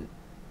Ryan.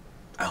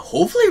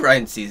 Hopefully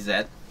Ryan sees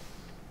that.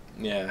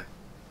 Yeah.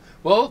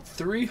 Well,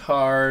 3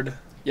 hard.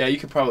 Yeah, you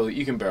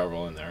can barrel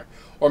roll in there.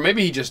 Or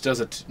maybe he just does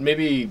it.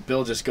 Maybe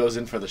Bill just goes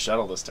in for the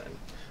shuttle this turn.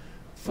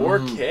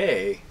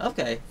 4K.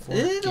 Okay. 4K.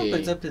 It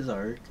opens up his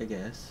arc, I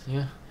guess.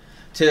 Yeah.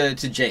 To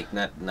Jake,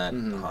 not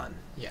Mhm. Han.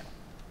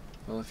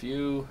 Well, if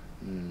you.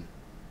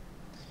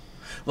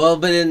 Well,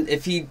 but then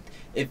if he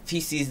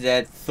sees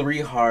that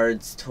 3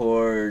 hards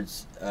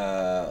towards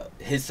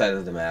his side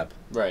of the map,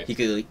 Right. he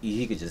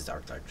could just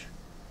dark touch.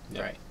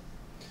 Yeah. Right.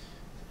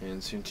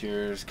 And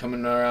Soontir's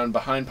coming around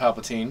behind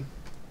Palpatine.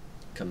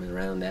 Coming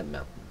around that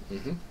mountain.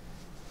 Mm-hmm.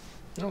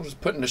 No,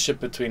 just putting the ship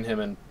between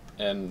him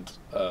and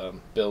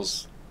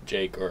Bill's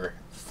Jake or.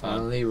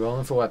 Finally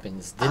rolling for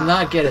weapons. Did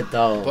not get it,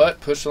 though.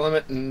 But push the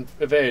limit and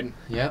evade.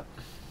 Yep.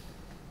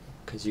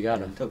 Because you got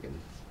him. Token.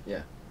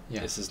 Yeah.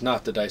 This is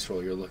not the dice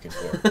roll you're looking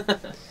for.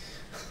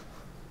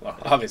 Well,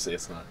 obviously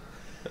it's not.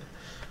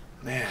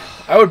 Man,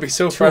 I would be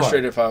so Too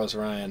frustrated if I was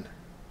Ryan.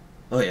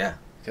 Oh yeah.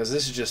 Because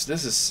this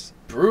is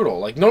brutal.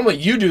 Like, normally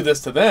you do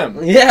this to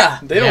them. Yeah.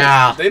 They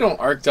don't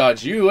arc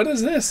dodge you. What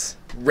is this?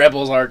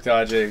 Rebels arc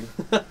dodging.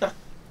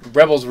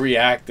 Rebels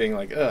reacting.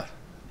 Like, ugh.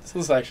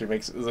 This actually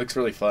it looks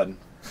really fun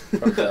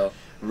from Bill.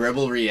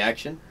 Rebel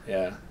reaction.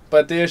 Yeah.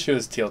 But the issue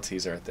is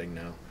TLTs are a thing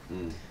now.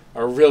 Mm.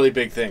 Are a really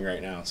big thing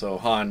right now. So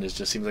Han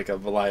just seems like a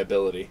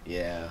liability.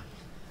 Yeah.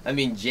 I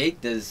mean,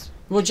 Jake does...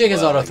 Well, Jake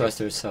has Well, auto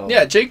thrusters, so...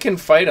 Yeah, Jake can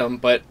fight him,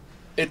 but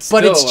it's But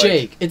still, it's like,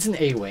 Jake. It's an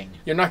A-wing.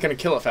 You're not going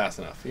to kill it fast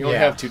enough. You only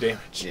Yeah. have 2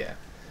 damage. Yeah.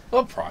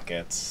 Well,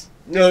 Prockets.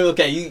 No,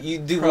 okay, you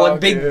do one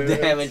big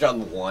Rockets. damage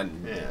on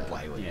one Yeah.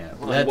 Y-Wing. Yeah.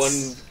 Like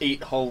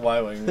 1/8 hull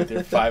Y-Wing with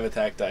your 5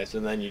 attack dice,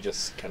 and then you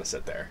just kind of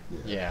sit there.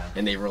 Yeah.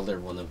 And they roll their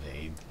one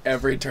evade.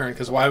 Every turn,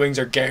 because Y-Wings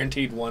are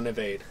guaranteed 1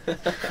 evade.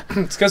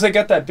 It's because they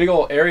got that big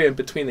old area in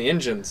between the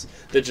engines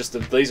that just the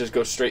lasers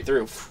go straight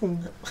through.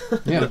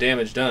 Yeah. The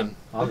damage done.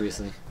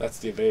 Obviously. That's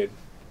the evade.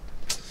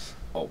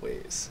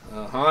 Always.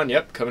 Han,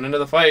 yep, coming into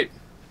the fight.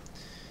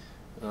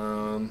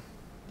 You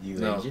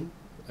No. engine?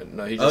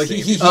 No, he Oh, just...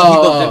 he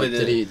Oh, bumped him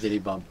with did he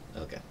bump?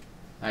 Okay.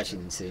 I actually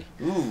didn't see.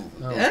 Ooh.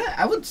 Oh. Yeah,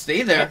 I would stay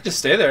Yeah, there. just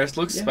stay there. It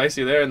looks Yeah.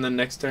 spicy there, and then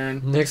next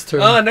turn... Next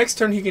turn. Next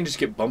turn he can just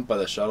get bumped by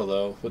the shuttle,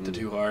 though, with the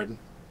too hard.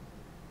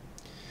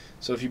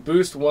 So if you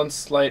boost 1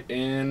 slight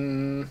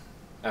in...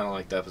 I don't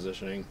like that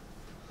positioning.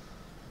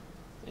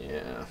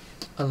 Yeah.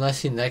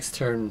 Unless he next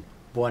turn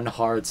 1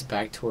 hards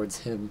back towards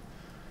him.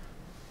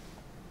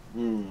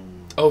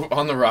 Oh,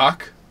 on the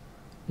rock?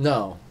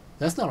 No,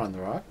 that's not on the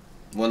rock.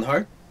 One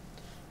heart?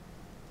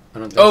 I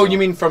don't think Oh, so. you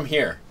mean from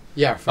here?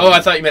 Yeah. Oh, I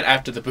thought you meant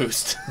after the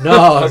boost. No,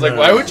 I was no, like,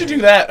 no, why no. would you do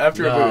that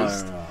after No, a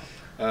boost?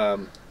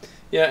 no.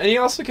 Yeah, and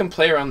you also can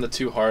play around the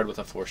too hard with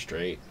a 4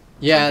 straight.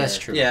 Yeah, that's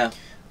true. Yeah.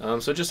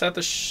 So just at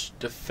the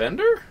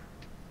defender?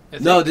 I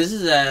No, think? this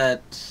is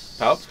at...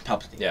 Palp?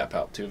 Palpatine. Yeah,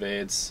 Palp 2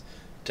 evades.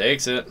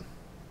 Takes it.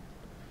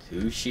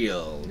 2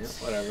 shields.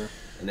 Yeah, whatever.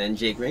 And then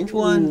Jake range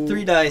 1,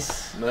 3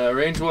 dice.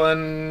 Range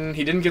 1,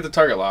 he didn't get the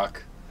target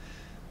lock.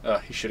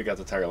 He should have got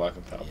the target lock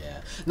on Palp. Yeah.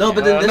 No,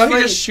 but then this no, he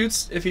fight, just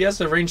shoots if he has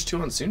the range 2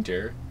 on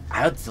Soontir.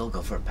 I would still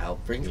go for Palp.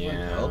 Range 1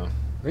 Palp.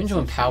 Range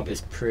 1 Palp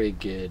is pretty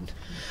good.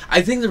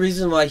 I think the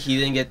reason why he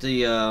didn't get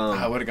the...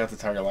 I would have got the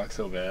target lock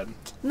so bad.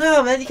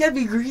 No, man, you gotta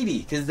be greedy.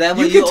 Because that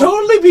way You can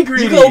totally be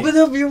greedy. You can open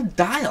up your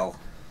dial.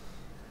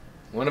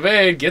 1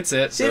 evade gets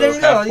it. See, So there you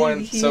half go.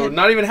 point. He So had-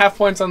 not even half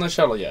points on the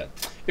shuttle yet.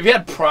 If he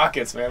had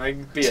Prockets, man,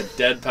 I'd be a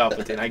dead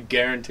Palpatine. I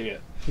guarantee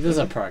it. He does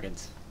have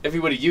Prockets. If he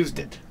would have used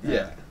it.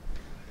 Yeah.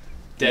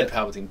 Dead Yeah.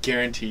 Palpatine,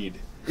 guaranteed.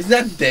 It's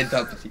not dead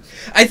Palpatine.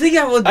 I think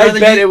I would I rather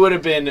bet use- it would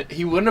have been.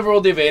 He wouldn't have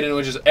rolled the evade, and it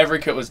was just every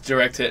crit was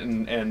direct hit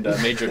and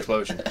major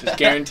explosion. Just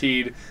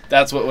guaranteed.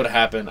 That's what would have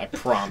happened. I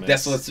promise.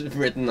 That's what's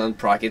written on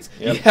Prockets.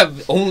 Yep. You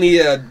have only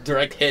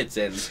direct hits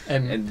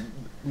and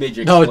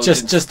major No,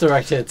 explosions. just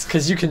direct hits,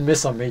 because you can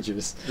miss on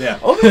majors. Yeah.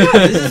 Oh my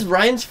god, this is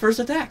Ryan's first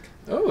attack.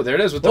 Oh, there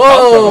it is with the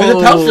Whoa! Palp With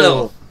the Palp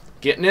shuttle.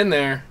 getting in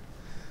there.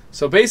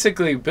 So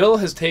basically, Bill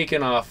has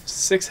taken off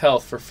 6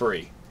 health for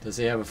free. Does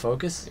he have a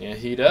focus? Yeah,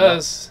 he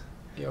does.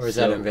 Or is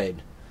that So-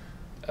 invade?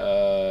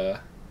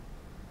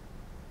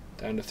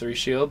 Down to 3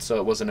 shields, so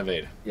it was an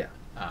evade. Yeah.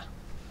 Ah.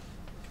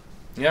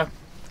 Yeah.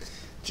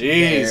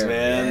 Jeez, There,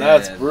 man, man.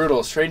 that's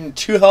brutal. Trading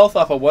 2 health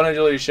off a 1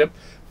 agility ship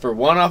for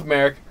 1 off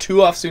Merrick,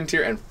 2 off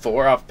Soontir, and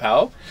 4 off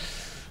Palp.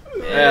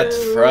 That's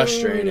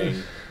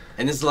frustrating.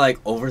 And it's like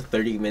over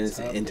 30 minutes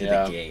into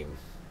Yeah. the game.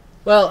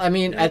 Well, I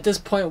mean, at this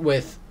point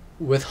with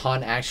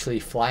Han actually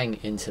flying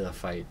into the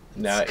fight.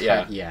 Nah, it's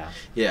yeah. yeah.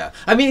 Yeah.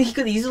 I mean, he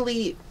could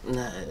easily... 'Cause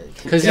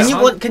can,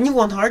 he's- can you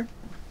one hard?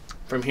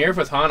 From here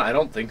with Han, I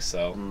don't think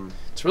so. Mm.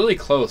 It's really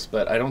close,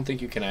 but I don't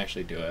think you can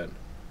actually do it.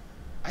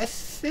 I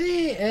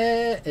think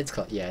it's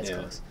close. Yeah, it's Yeah.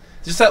 close.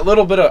 Just that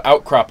little bit of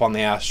outcrop on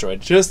the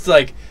asteroid. Just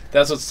like,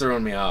 that's what's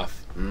throwing me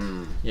off.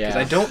 Mm. Yeah. Because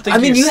I don't think I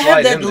mean, you slide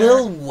have that in there.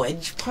 little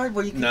wedge part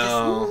where you can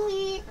No.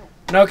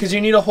 just... No, because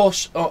you need a whole,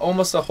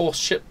 almost a whole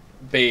ship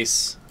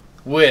base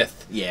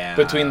width Yeah.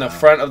 between the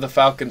front of the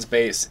Falcon's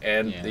base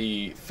and Yeah.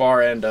 the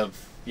far end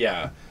of,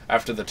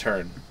 after the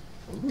turn.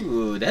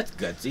 Ooh, that's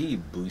gutsy.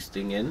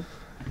 Boosting in.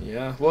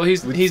 Yeah. Well,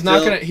 he's Would not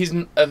still- gonna. He's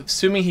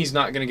assuming he's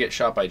not gonna get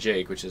shot by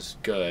Jake, which is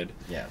good.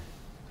 Yeah.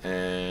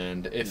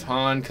 And if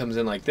Han comes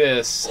in like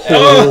this,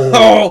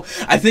 Oh!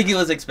 I think he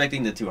was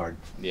expecting the too hard.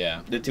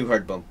 yeah. The too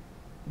hard bump.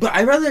 But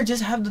I'd rather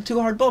just have the too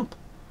hard bump.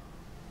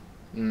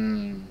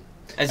 Mm.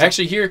 As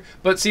Actually, here,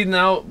 but see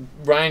now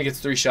Ryan gets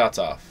 3 shots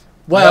off.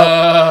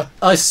 Well,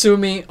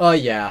 assuming. Oh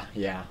yeah.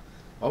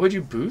 Why would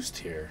you boost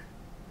here?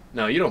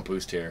 No, you don't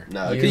boost here.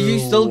 no, because you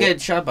still get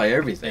shot by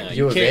everything. Yeah,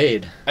 You can't-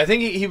 evade. I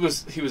think he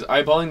was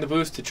eyeballing the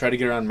boost to try to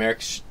get around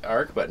Merrick's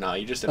arc, but no,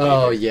 you just evade.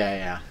 Oh it.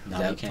 yeah. No,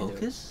 Is you that can't do it.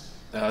 focus?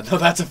 No,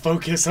 that's a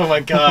focus. Oh my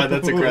god,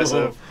 that's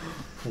aggressive.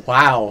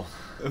 Wow.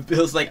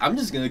 Bill's like, I'm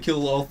just gonna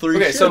kill all 3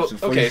 Okay, ships. so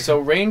before you-" so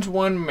range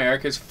 1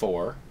 Merrick is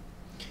 4.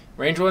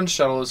 Range 1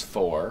 shuttle is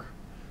 4.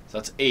 So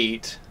that's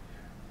 8.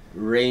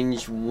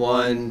 Range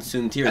 1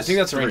 Soontir. I think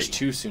that's range 3.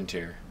 2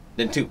 Soontir.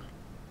 Then 2.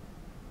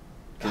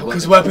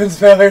 Because weapons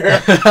failure.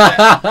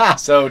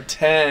 So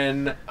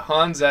 10.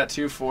 Han's at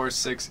 2, 4,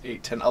 6,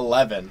 8, 10,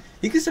 11.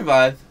 He could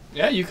survive.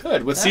 Yeah, you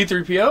could. With Yeah.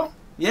 C3PO?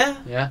 Yeah.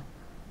 Yeah.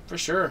 For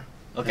sure.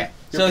 Okay.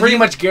 You're pretty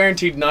much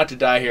guaranteed not to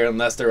die here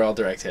unless they're all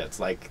direct hits,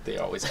 like they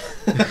always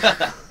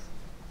are.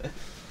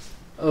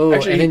 Oh,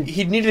 Actually, and then,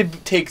 he'd need to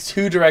take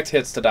 2 direct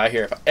hits to die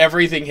here if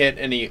everything hit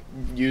and he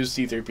used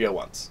C-3PO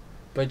once.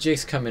 but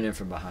Jake's coming in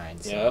from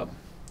behind. So. Yep.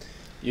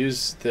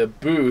 Use the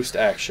boost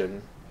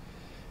action,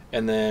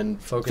 and then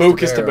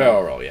Focus the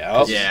barrel roll.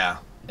 Yeah. Yeah.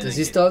 Does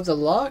he still have the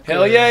lock?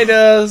 Hell or- yeah, he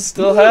does.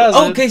 Still has it.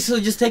 Okay, so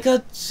just take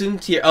out Soon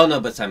Tier. Oh no,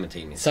 but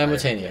simultaneous.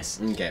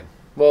 Simultaneous. Okay.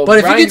 Well, But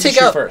if you Ryan could gets to take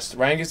shoot out- first.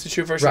 Ryan gets to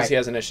shoot first Right. since he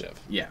has initiative.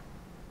 Yeah.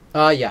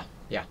 Yeah.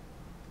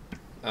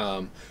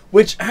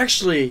 Which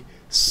actually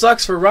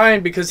sucks for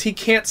Ryan because he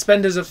can't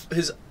spend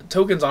his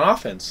tokens on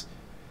offense.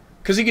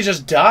 Because he could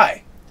just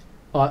die.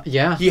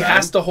 Yeah. He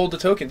has to hold the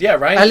tokens. Yeah,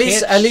 Ryan At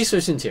can't... least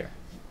with Suntier.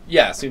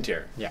 Yeah,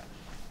 Soontier. Yeah.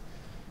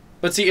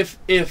 But see,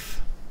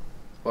 if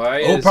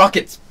why Oh, is...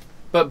 Prockets.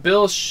 But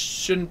Bill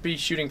shouldn't be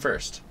shooting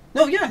first.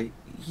 No, yeah.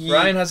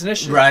 Ryan has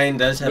initiative. Ryan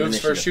does have Moves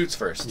initiative. first, shoots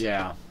first.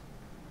 Yeah.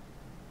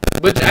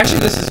 But actually,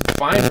 this is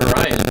fine for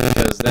Ryan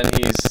because then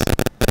he's...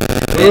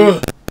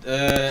 Then-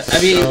 Ugh.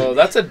 I mean, So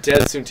that's a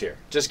dead Soontier.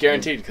 Just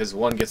guaranteed because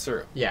one gets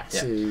through. Yeah.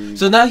 Yeah.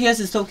 so now he has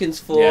his tokens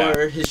for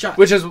Yeah. his shot.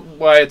 Which is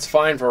why it's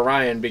fine for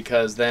Ryan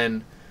because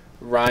then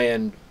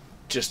Ryan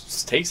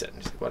just takes it.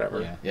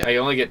 Whatever. Yeah. Yeah. I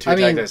only get 2 I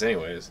attack mean- dice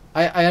anyways.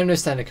 I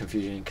understand the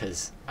confusion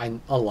because a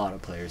lot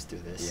of players do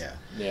this. Yeah.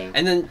 Yeah.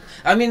 And then,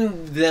 I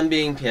mean, them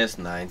being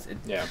PS9s, it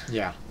Yeah.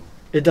 Yeah.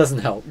 It doesn't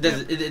help.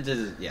 does, it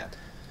does, yeah.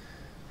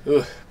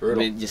 Ugh, I brutal.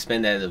 mean, you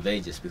spend that away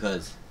just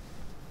because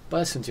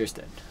But Suntier's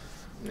dead.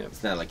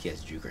 it's not like he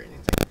has juke or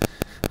anything.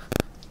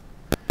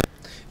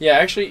 Yeah,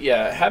 actually,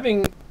 yeah.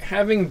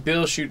 Having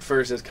Bill shoot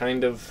first is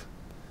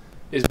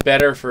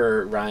better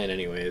for Ryan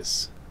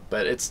anyways.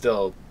 But it's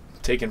still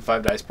taking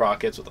 5 dice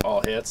prockets with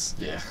all hits.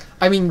 Yeah.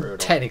 I mean, Brutal.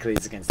 technically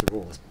it's against the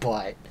rules,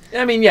 but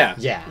I mean, yeah.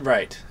 Yeah.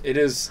 Right. It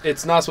is.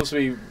 It's not supposed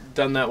to be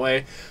done that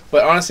way.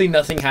 But honestly,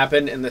 nothing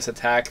happened in this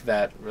attack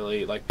that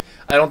really, like...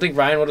 I don't think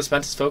Ryan would have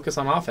spent his focus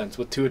on offense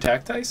with 2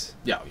 attack dice.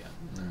 Yeah, yeah.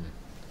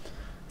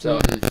 So,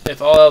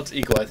 if all else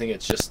equal, I think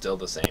it's just still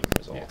the same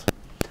result.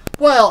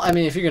 well, I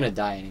mean, if you're gonna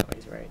die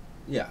anyways, right?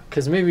 Yeah.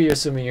 Because maybe you're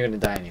assuming you're gonna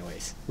die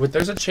anyways. But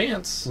there's a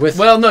chance. With-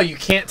 well, no, you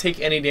can't take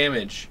any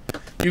damage.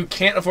 You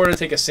can't afford to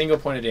take a single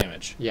point of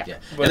damage. Yeah. Yeah.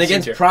 But And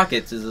against Soontier.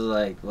 Prockets, is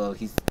like, well,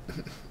 he's...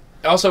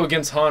 Also,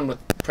 against Han with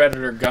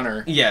Predator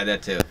Gunner, Yeah,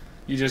 that too.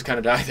 you just kind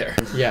of die there.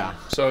 Yeah.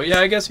 So, yeah,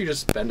 I guess you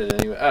just spend it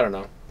anyway. I don't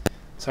know.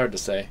 It's hard to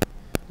say.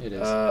 It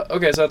is.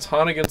 Okay, so that's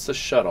Han against the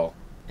shuttle.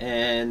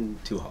 And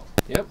 2 hull.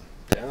 Yep.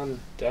 Down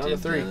to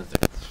 3.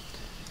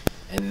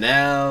 And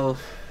now...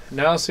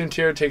 Now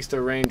Soontier takes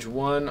the range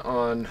 1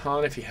 on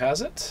Han if he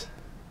has it.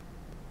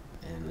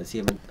 And let's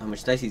see how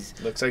much dice he's...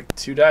 Looks like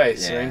 2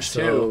 dice. Yeah. Range 2.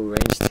 so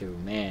range 2,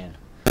 man.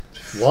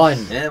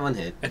 1. Yeah, 1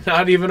 hit. And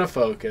not even a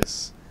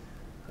focus.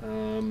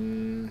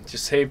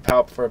 Just save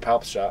Palp for a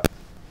Palp shot.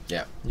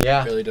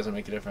 Yeah. Really doesn't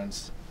make a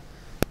difference.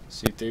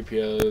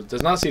 C-3PO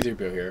does not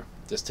C-3PO here.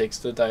 Just takes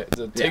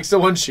takes the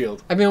 1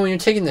 shield. I mean, when you're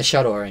taking the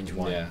shuttle range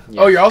 1. Yeah.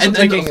 Oh, you're also And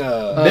taking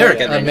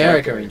American range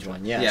American one. range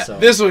 1. Yeah. Yeah. So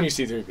This one you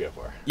C-3PO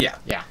for. Yeah.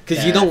 yeah.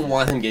 Because you don't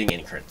want him getting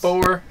any crits.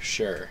 For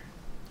sure.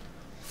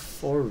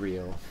 For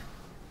real.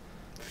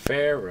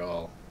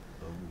 Feral.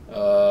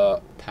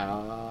 No.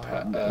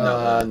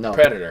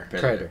 Predator.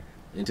 Predator.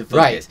 Into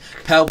Right. focus.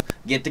 Palp,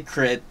 get the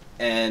crit,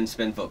 and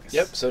spend focus.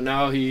 Yep. So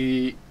now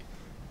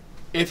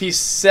if he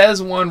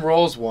says 1,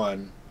 rolls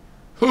 1.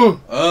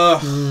 Whew.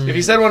 Ugh. If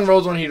he said 1,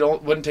 rolls 1, he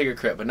wouldn't take a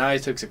crit. But now he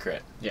takes a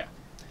crit. Yeah.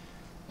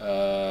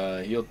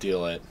 He'll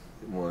deal it.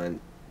 1.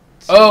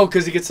 Oh,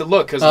 because he gets to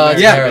look. Cause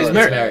yeah, it's it's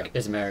Merrick. Merrick.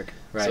 It's Merrick.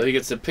 Right. So he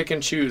gets to pick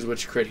and choose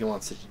which crit he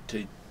wants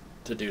to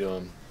do to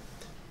him.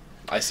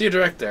 I see a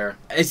direct there.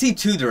 I see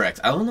 2 directs.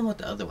 I don't know what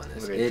the other one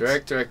is. Okay,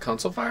 direct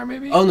console fire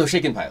maybe? Oh, no,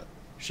 Shaken Pilot.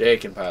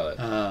 Shake and pilot.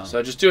 Oh.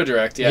 So just do a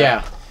direct, yeah.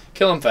 Yeah.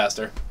 Kill him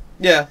faster.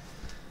 Yeah.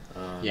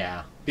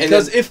 Yeah.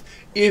 Because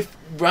if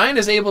Ryan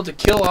is able to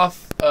kill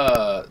off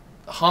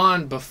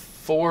Han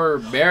before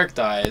Merrick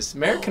dies,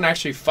 Merrick can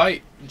actually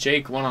fight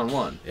Jake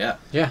 1-on-1. Yeah.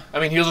 Yeah. I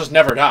mean, he'll just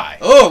never die.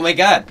 Oh, my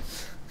God.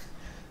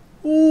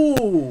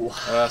 Ooh.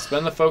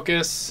 Spend the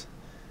focus.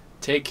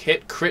 Take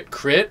hit,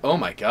 crit. Oh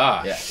my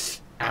gosh. Yeah.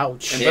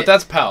 Ouch. But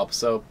that's Palp,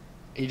 so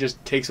he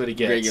just takes what he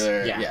gets.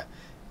 Regular. Yeah. Yeah.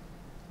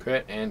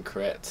 Crit and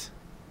crit.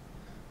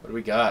 What do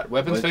we got?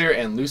 Weapons failure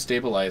and loose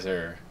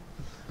stabilizer.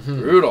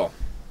 Brutal.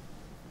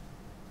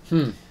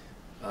 Wow,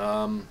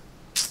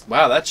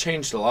 that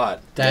changed a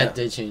lot. That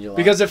did change a lot.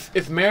 Because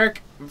if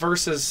Merrick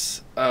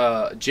versus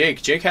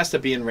Jake has to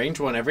be in range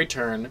 1 every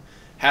turn,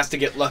 has to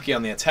get lucky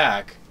on the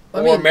attack,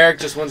 or Merrick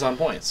just wins on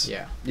points.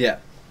 Yeah. Yeah.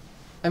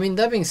 I mean,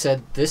 that being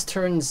said, this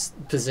turn's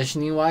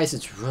positioning-wise,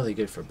 it's really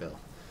good for Bill.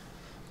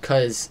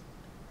 Because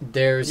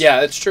there's...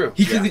 Yeah, that's true.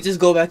 He could just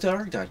go back to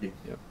Arc Doctor.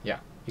 Yeah,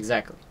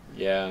 exactly.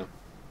 Yeah.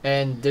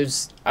 And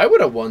there's... I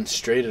would have won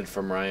straighted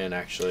from Ryan,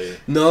 actually.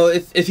 No,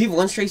 if he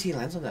won straight, he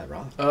lands on that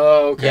rock.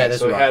 Oh, okay. Yeah, there's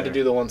so he rock had to there.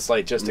 do the 1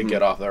 slight just to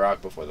get off the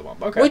rock before the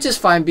bump. Okay. Which is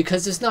fine,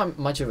 because there's not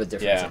much of a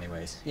difference Yeah.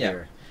 anyways. Yeah.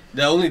 Here.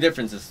 The only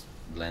difference is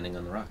landing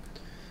on the rock.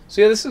 So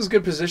yeah, this is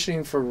good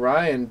positioning for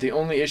Ryan. The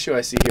only issue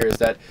I see here is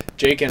that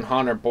Jake and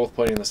Han are both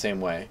pointing the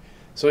same way.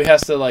 So he has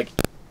to like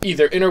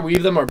either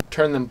interweave them or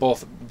turn them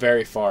both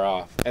very far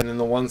off. And then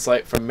the one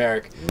slight from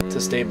Merrick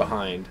to stay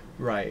behind.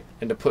 Right.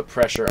 And to put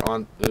pressure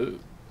on...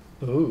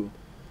 Ooh.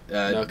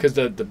 No, because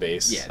the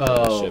base. Yeah.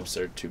 The ships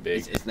are too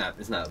big. It's not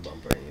a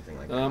bump or anything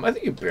like that. I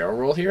think you barrel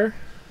roll here.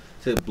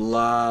 To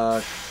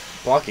block...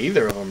 Block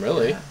either of them,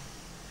 really.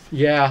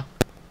 Yeah.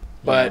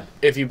 But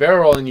if you barrel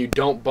roll and you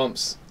don't bump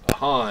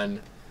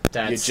Han,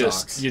 That you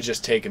sucks.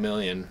 just take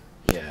 1,000,000.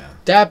 Yeah.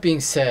 That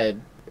being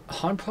said,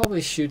 Han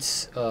probably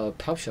shoots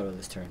Palp Shuttle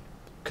this turn.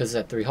 Because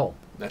at 3-hull.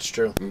 That's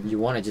true. You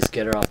want to just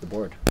get her off the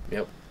board.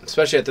 Yep.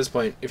 Especially at this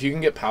point. If you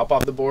can get Palp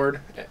off the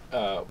board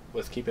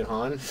with keeping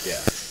Han, yeah.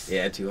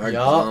 Yeah, too hard to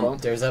Yup,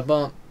 bump. there's that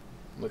bump.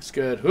 Looks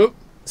good. Whoop.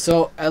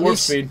 So at Warp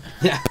least speed.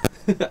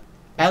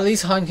 at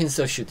least Han can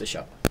still shoot the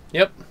shuttle.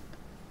 Yep.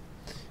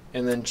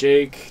 And then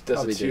Jake does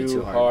Probably it did it too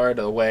too hard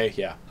away.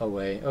 Yeah.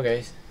 Away.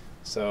 Okay.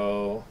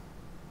 So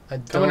I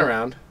coming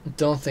around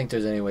don't think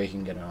there's any way he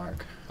can get an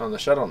arc. on the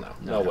shuttle.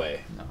 No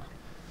way.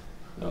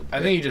 No.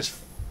 I think you just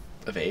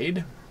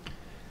evade.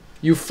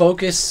 You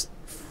focus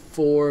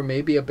for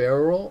maybe a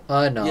barrel roll?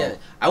 No. Yeah,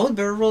 I would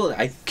barrel roll.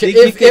 I K-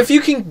 think if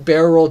you can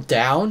barrel roll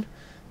down,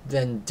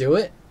 then do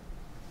it.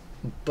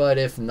 But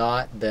if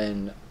not,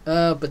 then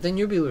but then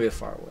you'll be really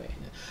far away.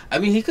 I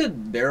mean, he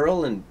could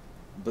barrel and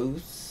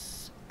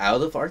boost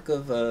out of arc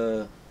of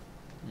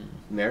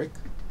Merrick.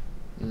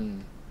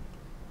 Mm.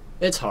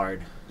 It's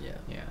hard. Yeah.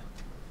 Yeah.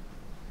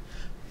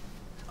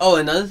 Oh,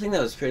 another thing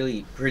that was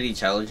pretty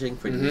challenging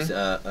for Mhm.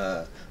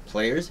 these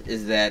players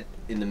is that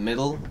in the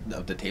middle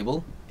of the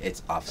table,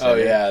 it's offset. Oh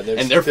yeah, there's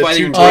and they're the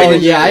fighting. two Oh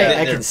tables- yeah, I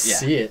They're- can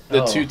see it.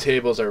 The Oh. two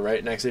tables are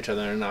right next to each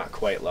other and they're not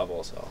quite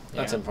level, so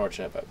that's Yeah.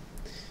 unfortunate, but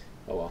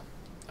oh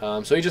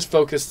well. So he just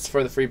focused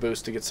for the free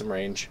boost to get some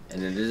range.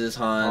 And then this is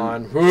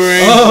Han.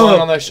 On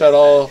on the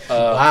shuttle.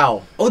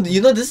 Wow. Oh,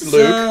 you know this is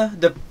Luke.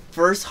 the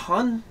first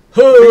Han.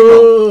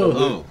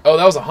 Oh. Oh,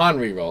 that was a Han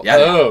reroll. Yeah.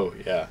 Oh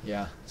yeah.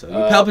 Yeah. so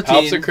Palp's a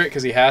Palpatine. crit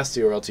because he has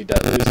to, or else he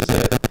loses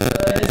it.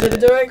 Is it a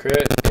direct?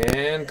 Crit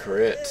and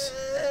crit.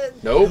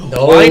 Nope.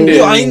 No. Blinded.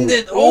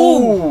 Blinded.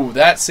 Oh,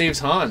 that saves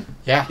Han.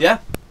 Yeah. Yeah.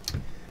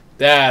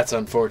 That's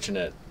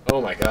unfortunate.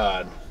 Oh my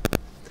god.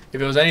 If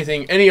it was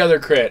any other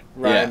crit,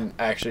 Ryan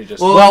actually just.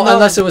 Well, no.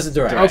 unless it was a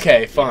direct.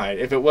 Okay, fine.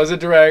 If it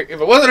wasn't a direct, or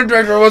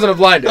it wasn't a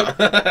blinded,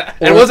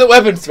 and it wasn't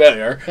weapons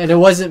failure. And it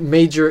wasn't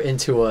major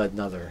into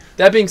another.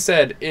 That being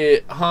said,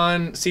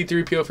 Han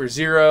C3PO for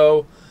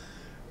 0.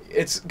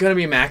 It's gonna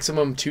be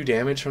maximum 2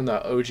 damage from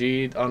the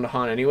OG onto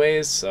Han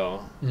anyways.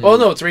 So, oh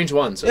no, it's range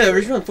 1. So Yeah,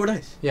 original 4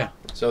 dice. Yeah.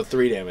 So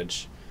 3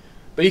 damage.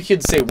 But you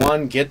could say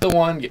 1, get the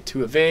 1, get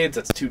 2 evades.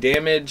 That's 2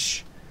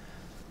 damage.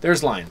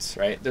 There's lines,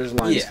 right? There's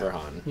lines Yeah. for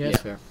Han. Yeah,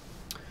 that's fair.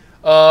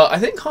 I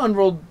think Han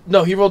rolled.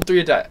 No, he rolled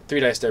 3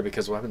 dice there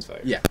because of weapons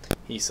failure. Yeah.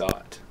 He saw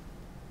it.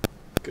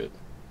 Good.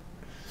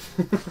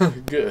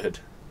 Good.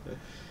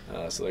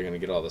 So they're gonna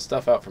get all the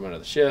stuff out from under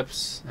the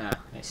ships. Ah,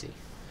 I see.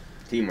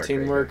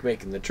 Teamwork,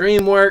 making the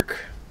dream work.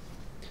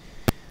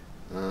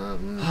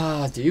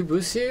 Do you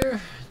boost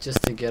here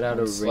just to get out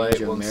One of slight,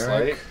 range of one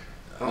Merrick?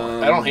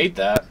 I don't hate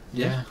that.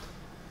 Yeah.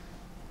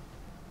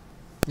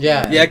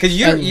 Yeah. Yeah, because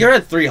you're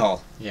at 3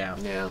 hull. Yeah.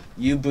 Yeah.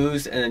 You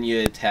boost and then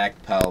you attack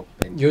Palp.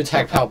 And You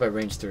attack Palp at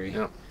range 3.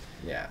 Yeah.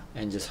 Yeah.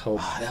 And just hope.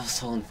 Oh, that was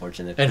so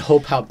unfortunate. And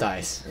hope Palp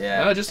dies.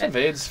 Yeah. No, just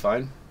evades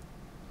fine.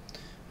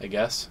 I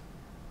guess.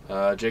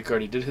 Jake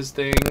already did his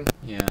thing.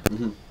 Yeah.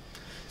 Mhm.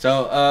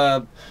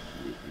 So,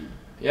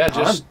 Yeah,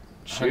 just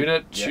shoot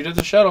it. yeah. Shoot at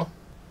the shuttle.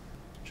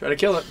 Try to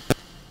kill it.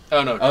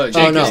 Oh no. Oh,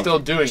 Jake no. is still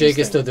doing. Jake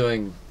his is thing. still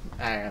doing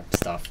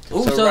stuff.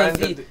 oh, So so,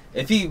 Ryan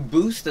if he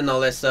boosts and all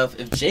that stuff,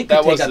 if Jake That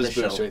could take was out his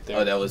the boost shuttle. right there.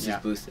 Oh, that was Yeah.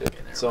 his boost. Okay,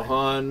 never So mind.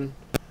 Han,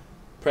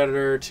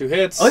 Predator, 2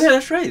 hits. Oh yeah,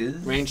 that's right. This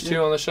is- Range yeah.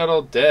 2 on the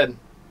shuttle, dead.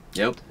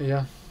 Yep.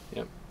 Yeah.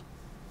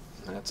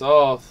 That's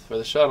all for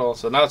the shuttle.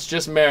 So now it's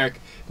just Merrick.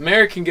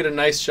 Merrick can get a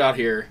nice shot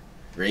here.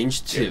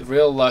 Range 2. Get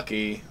real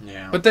lucky.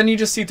 Yeah. But then you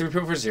just see 3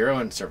 people for 0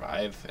 and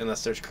survive,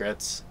 unless there's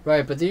crits.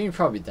 Right, but then you're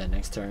probably dead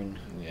next turn.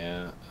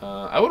 Yeah.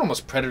 I would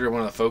almost Predator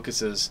one of the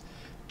focuses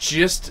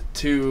just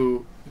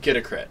to get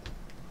a crit.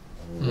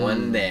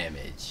 1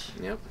 damage.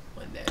 Yep.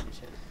 1 damage.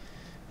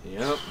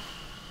 Yep.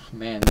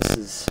 Man, this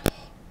is.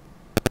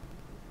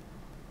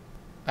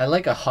 I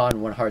like a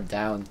Han 1 heart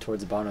down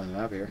towards the bottom of the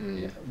map here.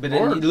 Mm. Yeah. But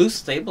then Or- you lose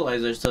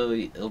stabilizer, so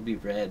it'll be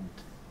red.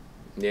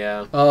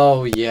 Yeah.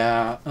 Oh,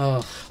 yeah.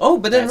 Oh. Oh,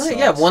 but then That right,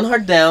 yeah, sucks. 1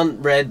 heart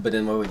down, red. But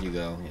then where would you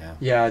go? Yeah.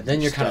 Yeah, then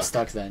You're you're kind of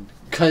stuck. stuck then.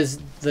 Because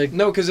the.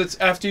 No, because it's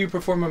after you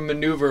perform a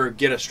maneuver,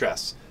 get a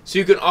stress. So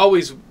you can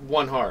always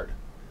 1 hard.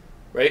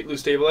 Right? Lose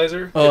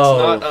stabilizer?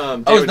 Oh. It's not Oh,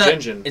 damage it's not.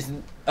 engine. It's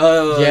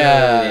oh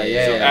Yeah, So yeah,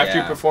 after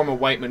you perform a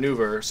white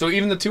maneuver, so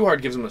even the 2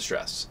 hard gives them a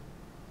stress.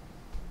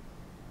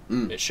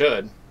 Mm. It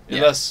should. Yeah.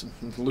 Unless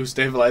loose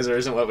stabilizer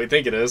isn't what we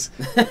think it is.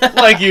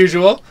 Like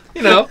usual.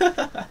 You know.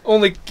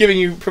 Only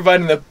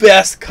providing the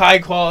best, high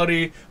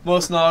quality,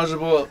 most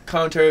knowledgeable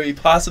commentary we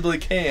possibly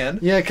can.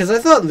 Yeah, because I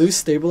thought loose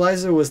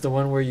stabilizer was the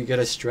one where you get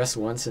a stress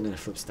once and then it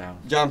flips down.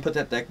 John, put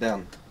that deck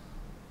down.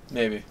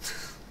 Maybe.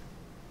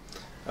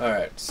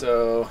 Alright,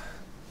 so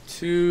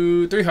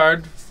 3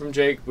 hard from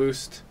Jake,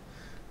 boost.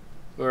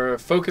 Or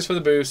focus for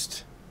the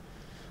boost.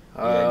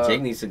 Yeah,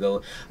 Jake needs to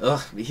go.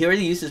 Ugh, he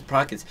already used his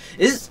prockets.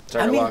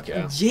 Target lock,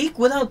 yeah. Jake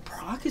without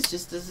prockets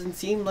just doesn't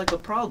seem like a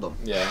problem.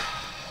 Yeah.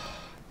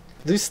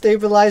 Loose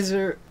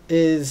stabilizer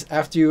is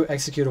after you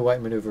execute a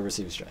white maneuver,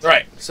 receive stress.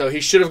 Right, so he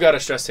should have got a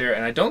stress here,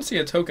 and I don't see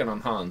a token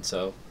on Han,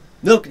 so...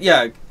 Look,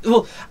 yeah,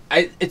 well,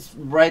 it's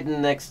right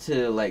next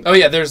to, like... Oh,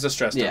 yeah, there's the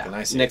stress yeah, token.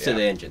 I see next it, to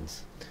the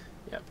engines.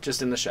 Yeah,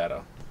 just in the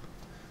shadow.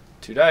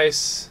 2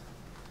 dice.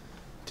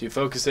 2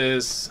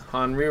 focuses.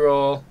 Han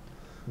reroll.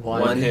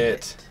 One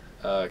hit.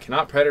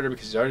 Cannot Predator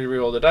because he's already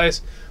rerolled the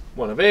dice.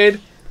 1 evade.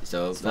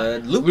 So,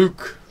 Luke.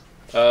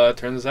 Luke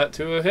turns that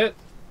to a hit.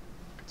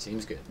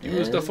 Seems good.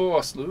 Use the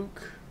Force,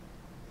 Luke.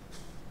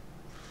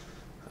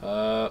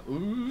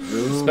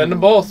 Spend them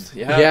both.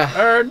 Yeah.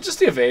 Yeah. Or just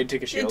the evade,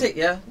 take a shield.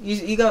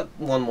 You got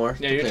one more.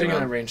 Yeah, you're taking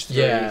a range 3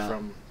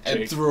 from and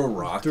Jake. throw a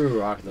rock. Threw a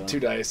rock, though. 2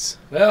 dice.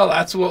 Well,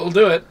 that's what will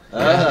do it.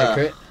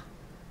 Crit.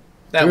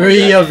 That 3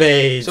 was-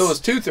 evades. So it was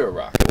 2 through a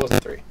rock. It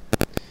wasn't 3.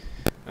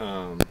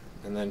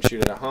 And then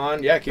shoot it at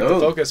Han. Yeah, keep the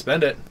focus.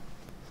 Spend it.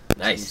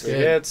 Nice. 3 Good.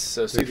 hits.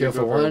 So Three C3 kill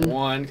for one.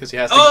 1 because he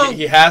has to. Oh,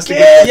 He has to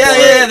yeah, get.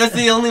 yeah, that's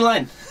the only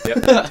line.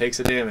 Yep. Takes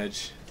a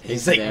damage.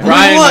 He's like, there.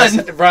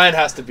 Brian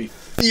has to be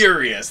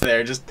furious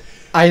there. Just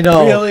I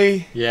know.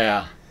 really,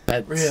 Yeah.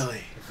 That's,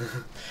 really.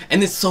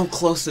 And it's so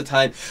close to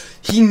time.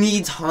 He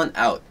needs Han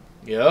out.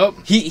 Yep.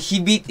 He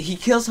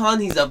kills Han,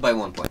 he's up by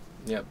 1 point.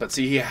 Yeah, but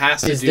see, he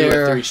has to Is do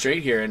there- a 3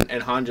 straight here,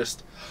 and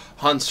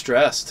Han's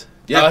stressed.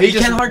 Yeah, he he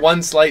just can hard-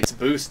 one slight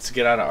boost to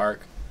get out of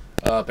arc.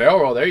 Barrel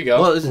roll. There you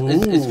go. Well, is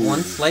Ooh.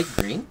 one slight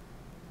green?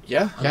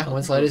 Yeah. Yeah,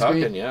 one slide is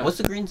Talking, green. Yeah. What's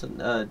the green?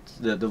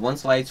 The one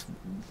slide's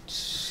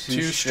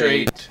 2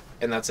 straight,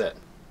 and that's it.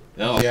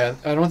 Oh. Yeah,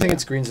 I don't think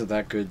its greens are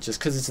that good just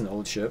because it's an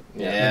old ship.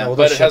 Yeah, all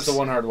but those it has the ships-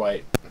 1 hard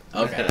white.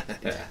 Okay.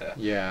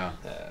 Yeah.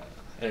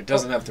 And it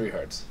doesn't have 3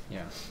 hards.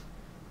 Yeah.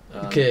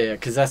 Um, Okay,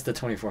 because that's the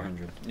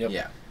 2400. Yep.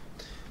 Yeah.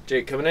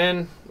 Jake coming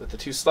in with the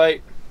 2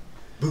 slight.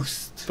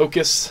 Boost.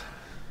 Focus.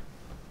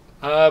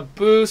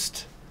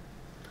 Boost.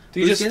 Do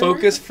you Boost just getting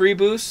focus free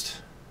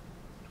boost?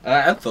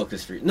 I'm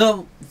focus free.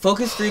 No,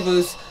 focus free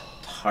boost.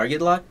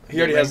 Target lock. He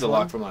already has the Range lock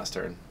one? from last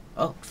turn.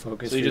 Oh.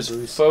 Focus, So you just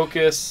reboost.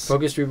 focus.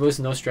 Focus, reboost,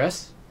 no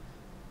stress?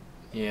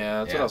 Yeah,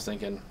 that's what Yeah. I was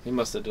thinking. He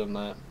must have done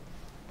that.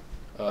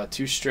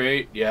 2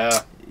 straight.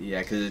 Yeah.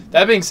 Yeah, because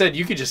That being said,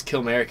 you could just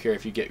kill Merrick here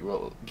if you get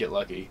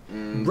lucky.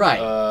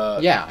 Right.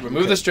 Yeah, you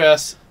Remove could. the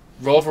stress.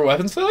 Roll for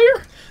weapons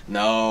failure.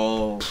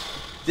 No.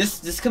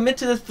 Just commit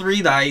to the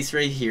 3 dice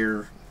right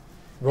here.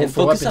 Roll and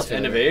for focus weapons up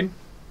And failure. evade.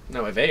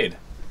 No, evade.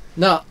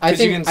 No, I 'Cause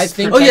you think... can I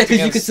think Oh yeah, Protect because you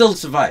against- can still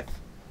survive.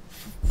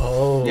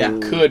 oh. Yeah.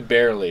 Could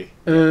barely.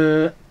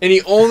 Uh, And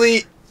he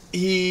only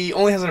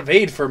has an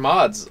evade for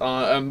mods.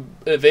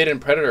 Evade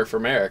and Predator for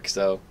Merrick,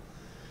 so.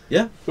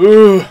 Yeah.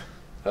 Ooh.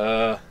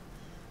 And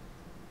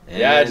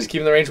Yeah, just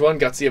keeping the range 1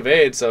 guts the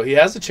evade, so he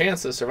has a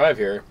chance to survive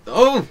here.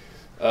 Oh.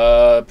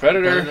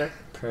 Predator.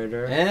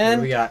 Predator. And- What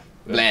do we got?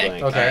 Blank.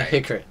 Okay, Alright.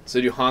 Hit crit. So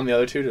do you harm the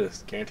other 2 to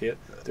guarantee it?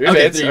 3 Okay,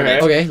 evades. 3 All right.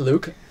 evades. Okay,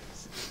 Luke.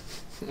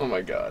 Oh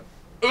my god.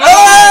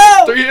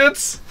 Oh! 3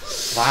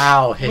 hits.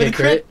 Wow, With hit a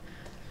crit.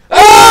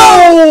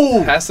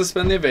 Oh! Has to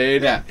spend the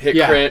evade. Yeah. Hit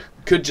Yeah. crit.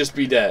 Could just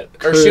be dead.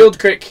 Or Could. shield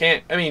crit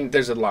can't. I mean,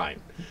 there's a line.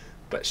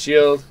 But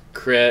shield,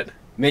 crit,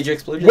 Major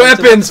explosion.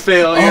 weapons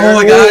failure. Oh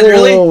my god,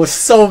 really? Oh,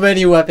 so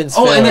many weapons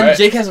Oh, and fail. then Alright.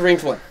 Jake has a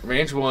range 1.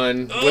 Range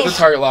 1 with a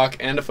target lock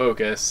and a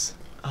focus.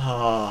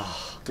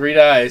 Oh, 3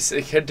 dice.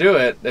 It could do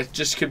it. That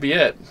just could be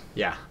it.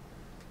 yeah.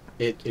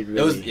 It really...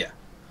 It was yeah.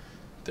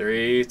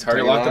 3. Target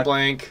Target lock to lock.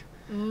 blank.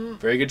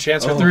 Very good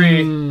chance for Oh.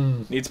 3.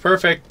 Mm. Needs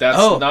perfect. That's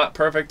Oh. not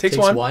perfect. Takes,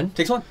 Takes one. one.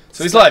 Takes 1.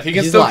 So he's live. He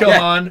can He's still live. kill Yeah.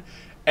 Han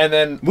and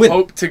then Win.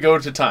 hope to go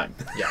to time.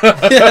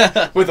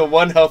 Yeah. With a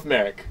 1 health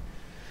Merrick.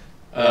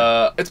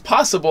 It's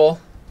possible.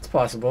 It's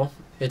possible.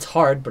 It's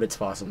hard, but it's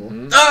possible.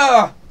 Mhm.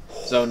 Ah!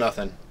 So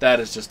nothing. That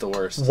is just the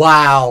worst.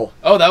 Wow.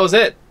 Oh, that was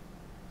it.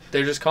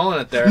 They're just calling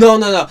it there. No.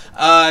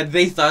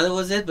 They thought it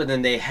was it, but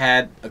then they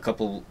had a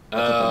couple.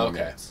 Oh, okay.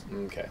 minutes.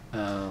 Okay.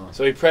 Oh.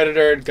 So he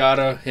predatored, got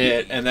a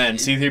hit, and then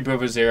C3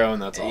 proof is 0,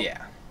 and that's all. Yeah.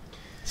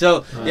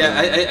 So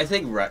I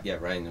think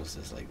Ryan knows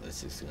this. Like,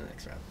 let's just do the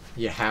next round.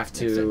 You have Next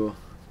to...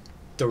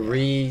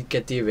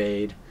 get the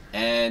evade.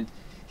 And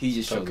he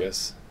just showed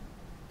Focus.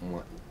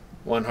 one,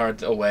 1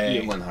 heart away.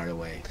 1 heart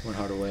away. One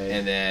heart away.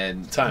 And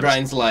then Times.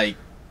 Brian's like,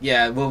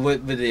 yeah, well,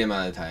 with the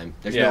amount of time,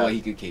 there's Yeah. no way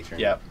he could cape turn.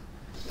 Yep.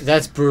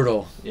 That's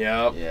brutal.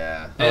 Yep.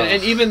 Yeah.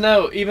 And even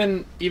though,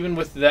 even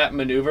with that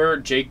maneuver,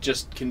 Jake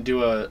just can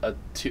do a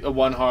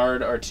 1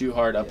 hard or 2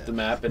 hard up the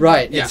map, and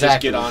Right, just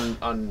exactly. get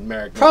on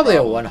Merrick. no Probably a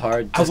problem. 1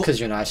 hard, I just will- because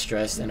you're not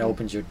stressed and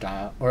opens your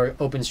dial or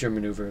opens your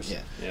maneuvers. Yeah.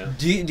 Yeah.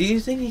 Do you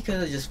think he could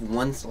have just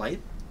 1 slight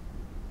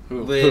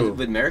Who?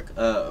 with Merrick?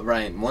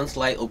 Ryan, 1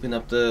 slight, open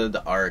up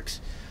the arcs.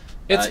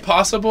 It's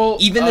possible.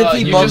 Even if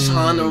he you bumps just-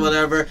 Han or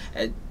whatever.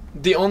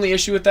 The only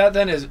issue with that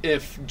then is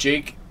if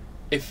Jake,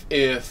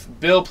 if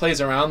Bill plays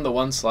around the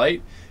 1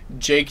 slight,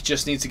 Jake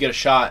just needs to get a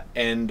shot,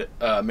 and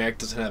Merrick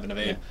doesn't have an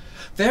evade. Yeah.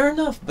 Fair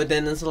enough, but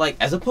then it's like,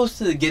 as opposed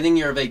to getting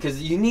your evade,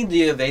 because you need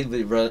the evade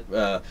with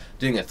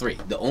doing a 3.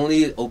 The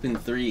only open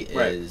 3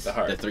 is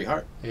the 3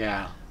 heart.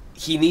 Yeah.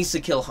 He needs to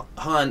kill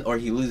Han or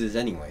he loses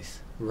anyways.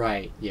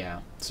 Right, yeah.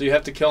 So you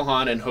have to kill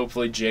Han, and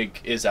hopefully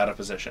Jake is out of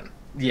position.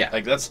 Yeah.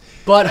 Like, that's...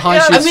 But Han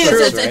Yeah, shoots I mean,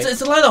 first,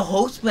 it's a lot of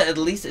hopes, but at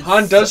least it's...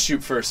 Han does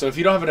shoot first, so if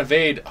you don't have an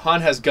evade,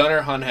 Han has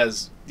gunner, Han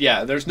has...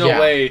 Yeah, there's no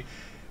way...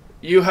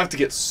 You have to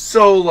get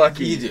so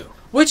lucky. You do.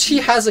 Which he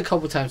has a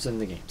couple times in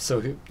the game,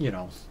 so, you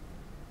know.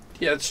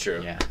 Yeah, that's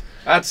true. Yeah.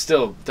 That's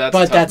a tough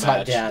that's match.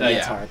 hard. Yeah,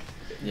 that's hard.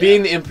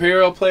 Being the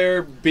Imperial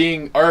player,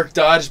 being arc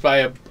dodged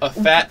by a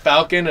fat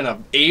Falcon and a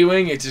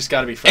A-Wing, it's just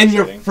got to be frustrating.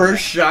 And your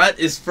first shot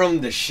is from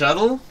the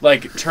shuttle?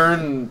 Like,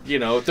 turn,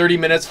 30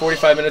 minutes,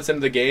 45 minutes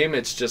into the game,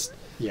 it's just...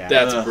 Yeah.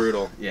 That's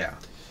brutal. Yeah.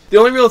 The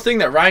only real thing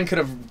that Ryan could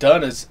have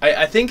done is...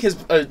 I think his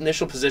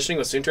initial positioning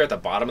with Soontir at the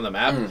bottom of the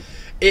map,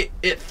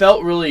 it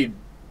felt really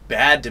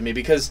bad to me,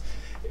 because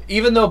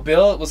even though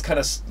Bill was kind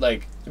of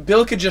like...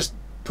 Bill could just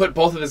put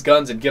both of his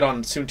guns and get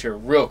on Soontir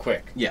real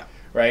quick. Yeah.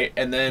 Right?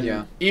 And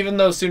then, even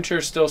though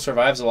Soontir still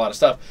survives a lot of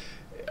stuff,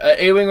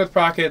 A-Wing with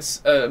Prockets,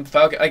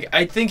 Falcon,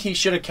 I think he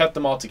should have kept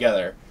them all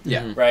together.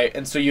 Yeah. Right?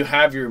 And so you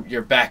have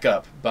your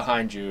backup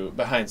behind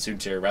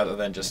Soontir, rather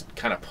than just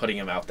kind of putting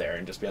him out there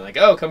and just being like,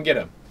 oh, come get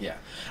him. Yeah.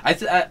 I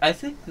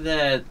think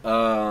that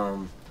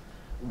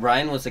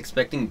Ryan was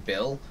expecting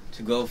Bill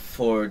to go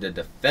for the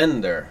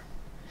defender.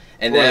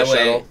 And that way,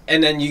 shuttle.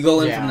 and then you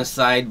go in from the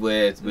side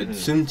with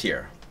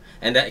Soontir.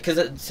 And that, because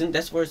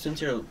that's where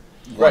Soontir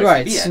wants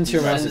to be at. He's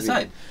right the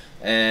side.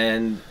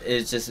 And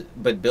it's just,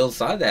 but Bill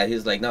saw that. He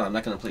was like, no, I'm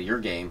not going to play your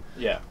game.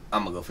 Yeah.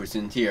 I'm going to go for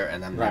Soontir,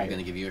 and I'm not going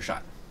to give you a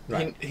shot.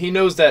 Right. He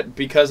knows that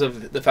because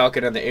of the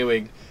Falcon and the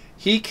A-Wing,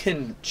 he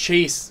can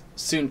chase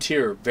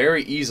Soontir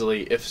very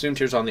easily if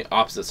Soontir's on the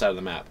opposite side of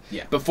the map.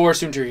 Yeah. Before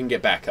Soontir can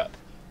get back up.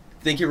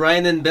 Thank you,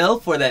 Ryan and Bill,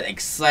 for that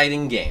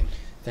exciting game.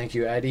 Thank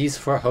you, Eddies,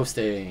 for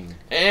hosting.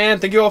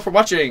 And thank you all for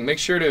watching. Make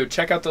sure to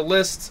check out the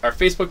lists, our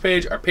Facebook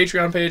page, our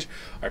Patreon page,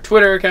 our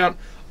Twitter account,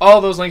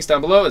 all those links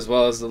down below, as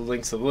well as the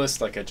links to the list,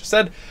 like I just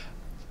said.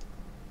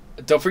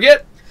 Don't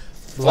forget,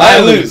 Fly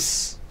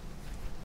loose!